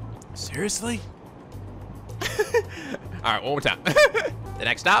 Seriously? All right, one more time. The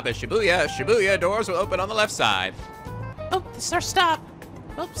next stop is Shibuya. Shibuya doors will open on the left side. Oh, this is our stop.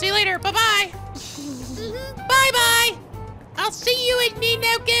 Well, see you later. Bye-bye. Bye-bye. I'll see you in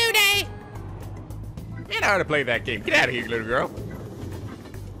NicoB. Man, I ought to play that game. Get out of here, little girl.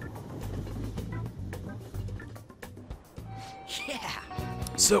 Yeah.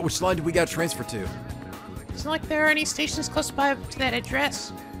 So, which line do we got to transfer to? It's not like there are any stations close by to that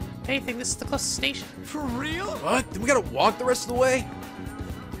address. If anything, this is the closest station. For real? What? Then we gotta walk the rest of the way?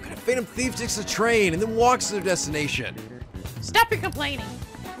 What kind of phantom thief takes a train and then walks to their destination? Stop your complaining.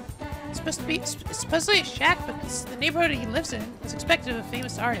 It's supposedly a shack, but it's the neighborhood he lives in. It's expected of a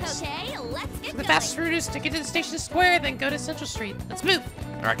famous artist. Okay, let's get The fastest route is to get to the station square, then go to Central Street. Let's move.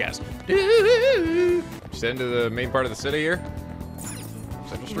 All right, guys. Just into the main part of the city here.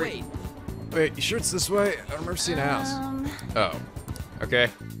 Central Street. Wait, you sure it's this way? I don't remember seeing a house. Oh, okay.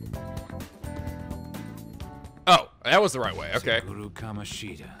 Oh, that was the right way. Okay. Guru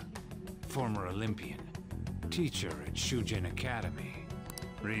Kamashita, former Olympian, teacher at Shujin Academy.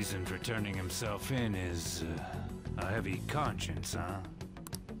 Reason for turning himself in is a heavy conscience, huh?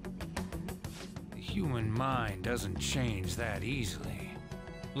 The human mind doesn't change that easily,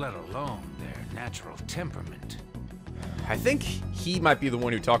 let alone their natural temperament. I think he might be the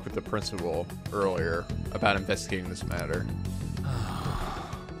one who talked with the principal earlier about investigating this matter.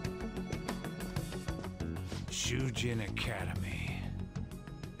 Shujin Academy.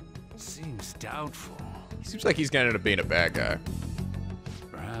 Seems doubtful. He seems like he's gonna end up being a bad guy.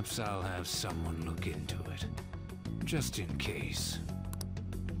 Perhaps I'll have someone look into it, just in case.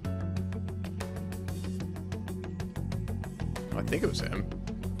 I think it was him.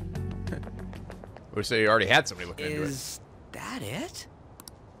 Would say he already had somebody look into it. Is that it?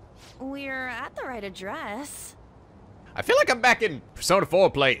 We're at the right address. I feel like I'm back in Persona 4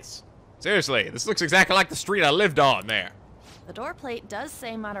 place. Seriously, this looks exactly like the street I lived on there. The door plate does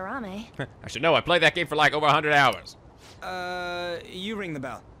say Madarame. I should know, I played that game for like over 100 hours. You ring the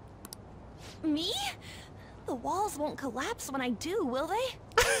bell. Me? The walls won't collapse when I do, will they?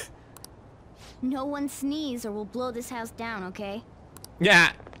 No one sneeze or we'll blow this house down, okay?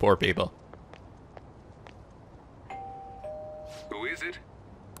 Yeah, poor people. Who is it?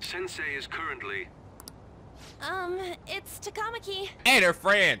 Sensei is currently... It's Takamaki. Hey, they're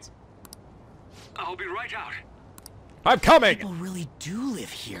friends. I'll be right out. I'm coming! People really do live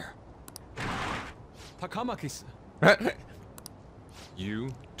here. Takamaki-san.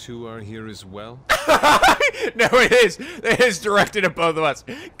 You two are here as well? No, it is. It is directed at both of us.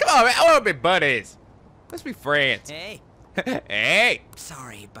 Come on, man. I want to be buddies. Let's be friends. Hey. Hey.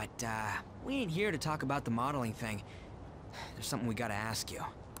 Sorry, but, we ain't here to talk about the modeling thing. There's something we gotta ask you.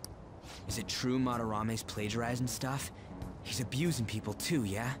 Is it true Madarame's plagiarizing stuff? He's abusing people too,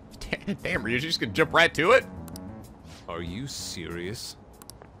 yeah? Damn, Ryuji, just gonna jump right to it? Are you serious?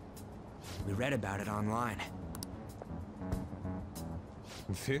 We read about it online.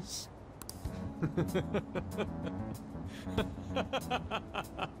 This?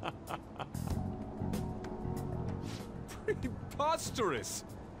 Preposterous!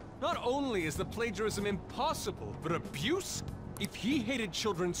 Not only is the plagiarism impossible, but abuse? If he hated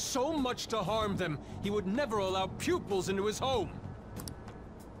children so much to harm them, he would never allow pupils into his home.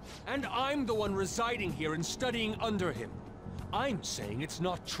 And I'm the one residing here and studying under him. I'm saying it's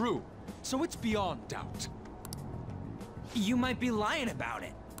not true, so it's beyond doubt. You might be lying about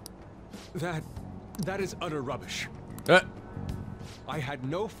it. That is utter rubbish. I had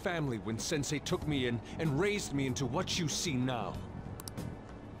no family when Sensei took me in and raised me into what you see now.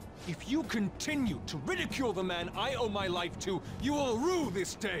 If you continue to ridicule the man I owe my life to, you will rue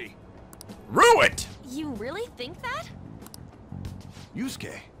this day. Ruined! You really think that?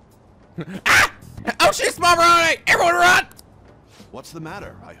 Yusuke, Ah! Oh shit, Mamarone! Everyone run! what's the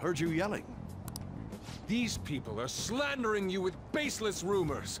matter? I heard you yelling. These people are slandering you with baseless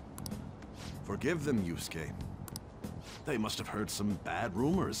rumors. Forgive them, Yusuke. They must have heard some bad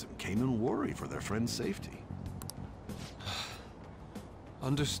rumors and came in worry for their friend's safety.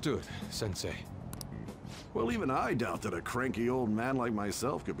 Understood, Sensei. Well, even I doubt that a cranky old man like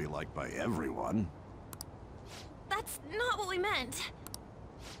myself could be liked by everyone. That's not what we meant.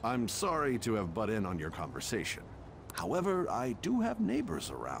 I'm sorry to have butt in on your conversation. However, I do have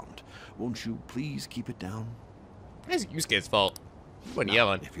neighbors around. Won't you please keep it down? It's Yusuke's fault. He wasn't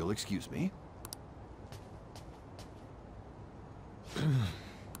yelling. If you'll excuse me.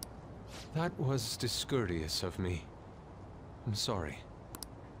 That was discourteous of me. I'm sorry.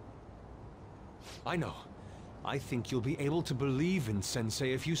 I know. I think you'll be able to believe in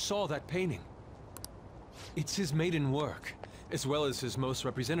Sensei if you saw that painting. It's his maiden work, as well as his most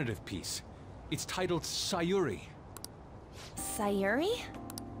representative piece. It's titled Sayuri. Sayuri?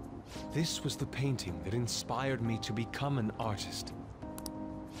 This was the painting that inspired me to become an artist.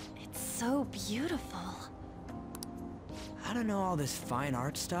 It's so beautiful. I don't know all this fine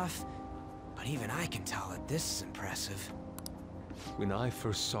art stuff, but even I can tell that this is impressive. When I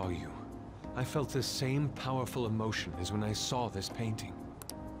first saw you, I felt the same powerful emotion as when I saw this painting.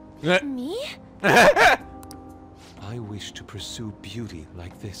 Me? I wish to pursue beauty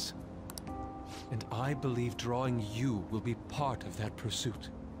like this. And I believe drawing you will be part of that pursuit.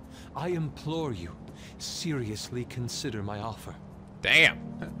 I implore you, seriously consider my offer. Damn.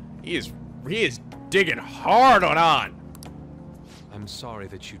 He is digging hard on. I'm sorry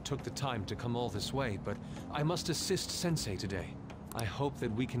that you took the time to come all this way, but I must assist Sensei today. I hope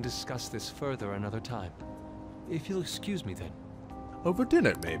that we can discuss this further another time. If you'll excuse me then. Over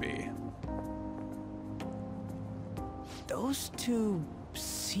dinner, maybe. Those two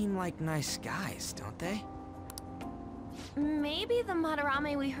seem like nice guys, don't they? Maybe the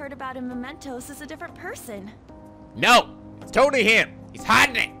Madarame we heard about in Mementos is a different person. No! It's totally him! He's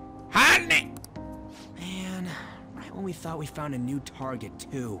hiding it! Hiding it! Man, right when we thought we found a new target,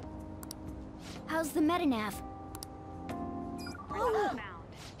 too. How's the metanav? Oh.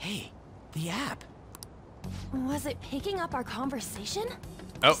 Hey, the app. Was it picking up our conversation?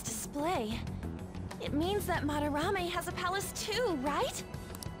 Oh. This display. It means that Madarame has a palace too, right?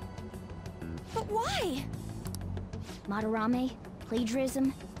 But why? Madarame,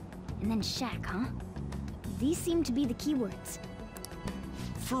 plagiarism, and then shack, huh? These seem to be the keywords.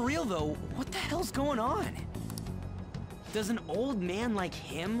 For real though, what the hell's going on? Does an old man like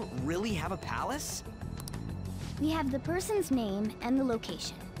him really have a palace? We have the person's name and the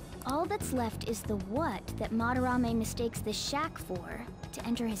location. All that's left is the what that Madarame mistakes the shack for to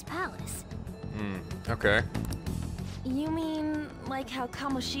enter his palace. Okay. You mean like how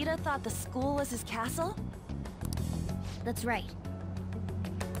Kamoshida thought the school was his castle? That's right.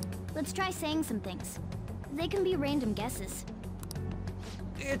 Let's try saying some things. They can be random guesses.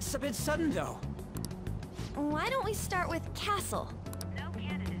 It's a bit sudden though. Why don't we start with castle? No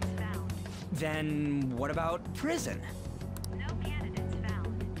candidates found. Then what about prison? No candidates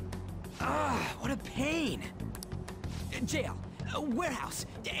found. Ah, what a pain. Jail, warehouse,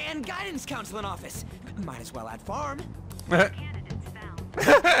 and guidance counseling office. Might as well add farm. Candidates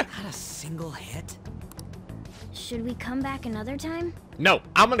found. Not a single hit. Should we come back another time? No,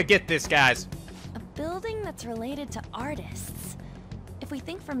 I'm gonna get this, guys. A building that's related to artists. If we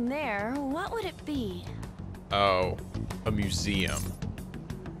think from there, what would it be? Oh, a museum.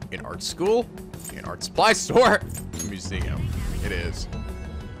 An art school? An art supply store? A museum. It is.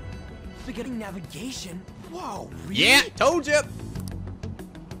 Beginning navigation? Whoa, really? Yeah, told you.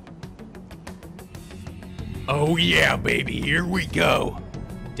 Oh yeah, baby, here we go.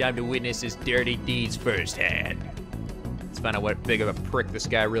 Time to witness his dirty deeds firsthand. Let's find out what big of a prick this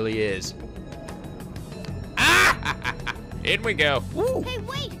guy really is. Ah! In we go. Woo. Hey,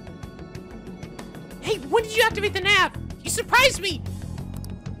 wait! Hey, when did you activate the nav? You surprised me!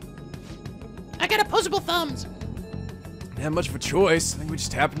 I got opposable thumbs. Didn't have much of a choice. I think we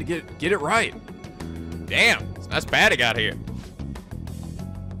just happened to get it right. Damn, that's bad it got here.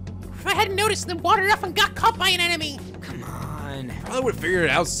 If I hadn't noticed, then wandered off and got caught by an enemy. Come on. Probably would have figured it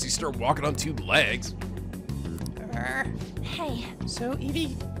out since you started walking on two legs. Hey, So,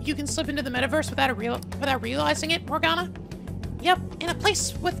 Evie, you can slip into the metaverse without realizing it, Morgana? Yep, in a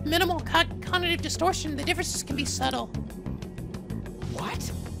place with minimal cognitive distortion, the differences can be subtle.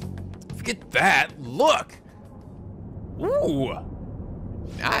 What? Forget that. Look. Ooh.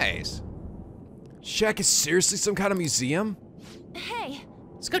 Nice. Shack is seriously some kind of museum? hey,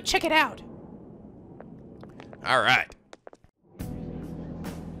 Let's go check it out. All right.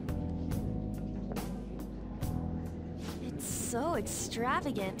 It's so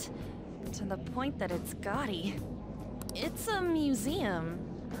extravagant, to the point that it's gaudy. It's a museum,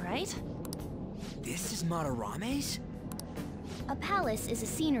 right? This is Madarame's? A palace is a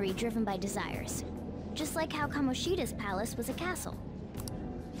scenery driven by desires. Just like how Kamoshida's palace was a castle.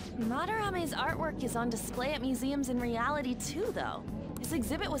 Madarame's artwork is on display at museums in reality too, though. His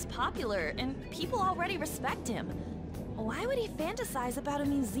exhibit was popular, and people already respect him. Why would he fantasize about a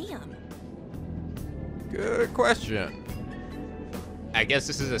museum? Good question. I guess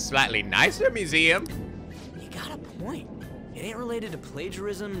this is a slightly nicer museum. You got a point. It ain't related to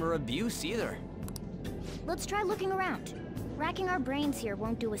plagiarism or abuse either. Let's try looking around. Racking our brains here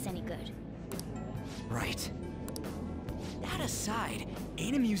won't do us any good. Right. That aside,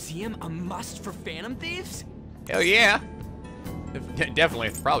 ain't a museum a must for Phantom Thieves? Hell yeah. Definitely,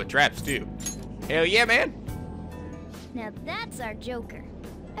 probably traps too. Hell yeah, man. Now that's our Joker.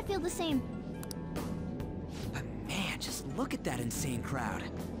 I feel the same. But man, just look at that insane crowd.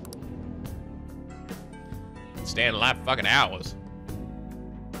 Stand alive for fucking hours.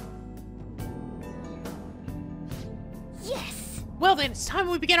 Yes! Well then, it's time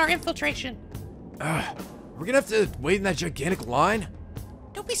we begin our infiltration. We're gonna have to wait in that gigantic line?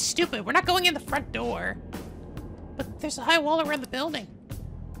 Don't be stupid, we're not going in the front door. But there's a high wall around the building.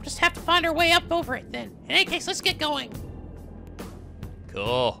 We'll just have to find our way up over it then. In any case, let's get going.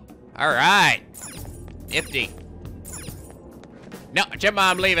 Cool. All right. Nifty. No, Gemma,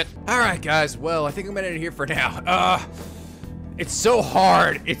 I'm leaving. All right, guys. Well, I think I'm gonna end it here for now. It's so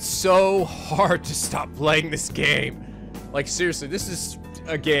hard. It's so hard to stop playing this game. Like, seriously, this is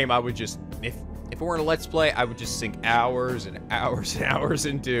a game I would just, if it weren't a Let's Play, I would just sink hours and hours and hours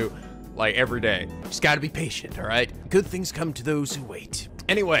into, like, every day. Just gotta be patient, all right? Good things come to those who wait.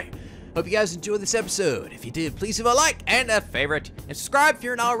 Anyway, hope you guys enjoyed this episode. If you did, please leave a like and a favorite, and subscribe if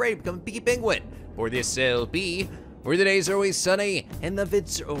you're not already. Become a Picky Penguin for this LB, where the days are always sunny and the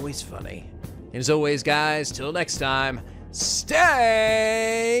vids are always funny. And as always, guys, till next time,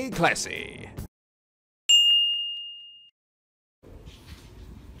 stay classy.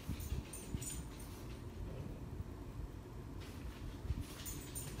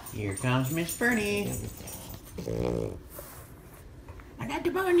 Here comes Miss Bernie. I got the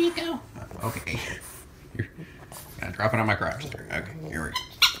bow, Nico. Okay. Here. Gonna drop it on my crotch there. Okay, here we go.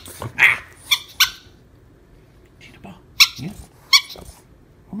 Ah! See the ball? Yeah.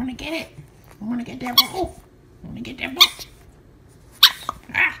 I'm gonna get it. I'm gonna get that ball. I'm gonna get that ball.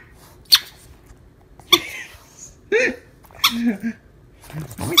 Ah!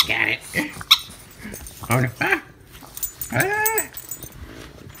 Almost got it. Oh no. Ah! Ah!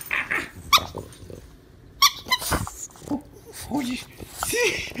 Oh, you...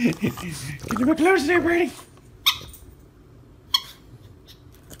 Get a little closer there, Bernie.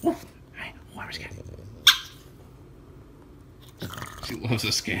 Oh, I almost got it. She loves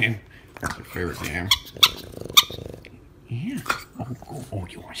this game. It's her favorite game. Yeah. Oh,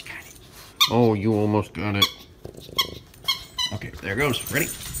 you almost got it. Oh, you almost got it. Okay, there it goes. Ready?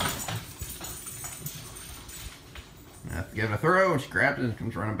 Now, give it a throw, and she grabs it and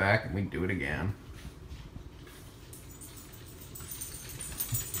comes running back, and we do it again.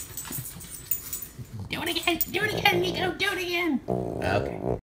 Do it again, Nico, do it again. Okay.